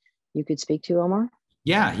that you could speak to, Omar?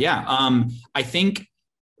 Yeah. I think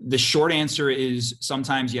the short answer is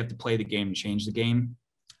sometimes you have to play the game to change the game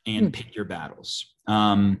and pick your battles.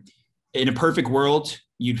 In a perfect world,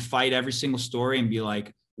 you'd fight every single story and be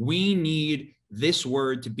like, we need this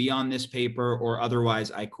word to be on this paper or otherwise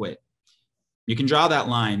I quit. You can draw that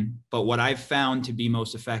line, but what I've found to be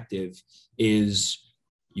most effective is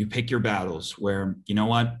you pick your battles where, you know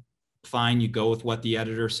what, fine, you go with what the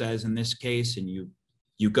editor says in this case, and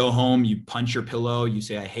you go home, you punch your pillow, you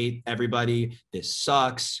say, I hate everybody, this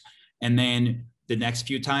sucks. And then the next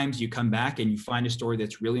few times you come back and you find a story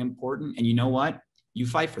that's really important, and you know what, you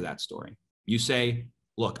fight for that story. You say,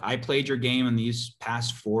 look, I played your game in these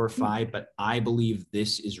past 4 or 5, but I believe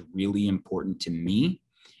this is really important to me.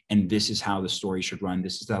 And this is how the story should run.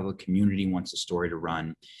 This is how the community wants the story to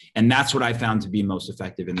run. And that's what I found to be most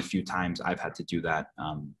effective in the few times I've had to do that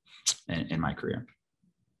in my career.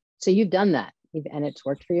 So you've done that and it's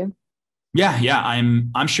worked for you? Yeah.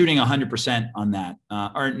 I'm shooting 100% on that,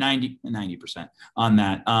 or 90% on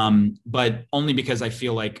that. But only because I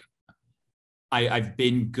feel like I've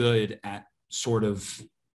been good at sort of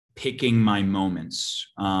picking my moments,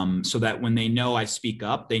 so that when they know I speak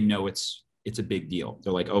up, they know it's it's a big deal.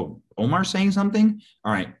 They're like, oh, Omar's saying something?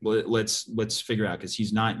 All right, well, let's figure out, because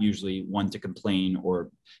he's not usually one to complain or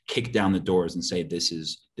kick down the doors and say this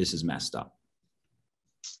is messed up.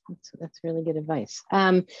 That's really good advice.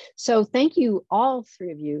 So thank you, all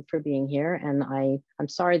three of you, for being here. And I'm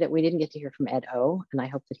sorry that we didn't get to hear from Ed O, and I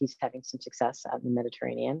hope that he's having some success out in the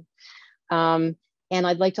Mediterranean. And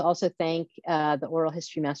I'd like to also thank the Oral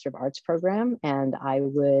History Master of Arts program, and I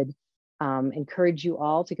would encourage you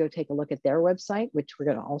all to go take a look at their website, which we're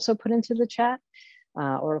going to also put into the chat,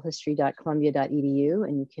 oralhistory.columbia.edu,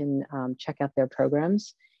 and you can check out their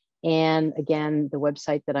programs. And again, the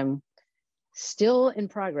website that I'm still in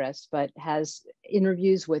progress, but has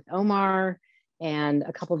interviews with Omar and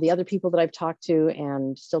a couple of the other people that I've talked to,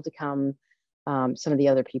 and still to come, some of the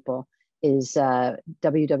other people, is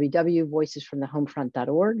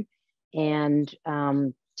www.voicesfromthehomefront.org. And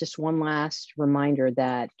just one last reminder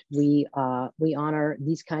that we honor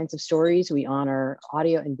these kinds of stories. We honor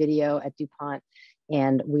audio and video at DuPont,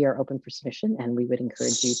 and we are open for submission. And we would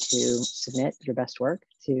encourage you to submit your best work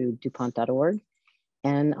to dupont.org.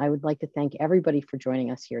 And I would like to thank everybody for joining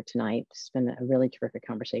us here tonight. It's been a really terrific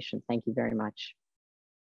conversation. Thank you very much.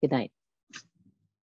 Good night.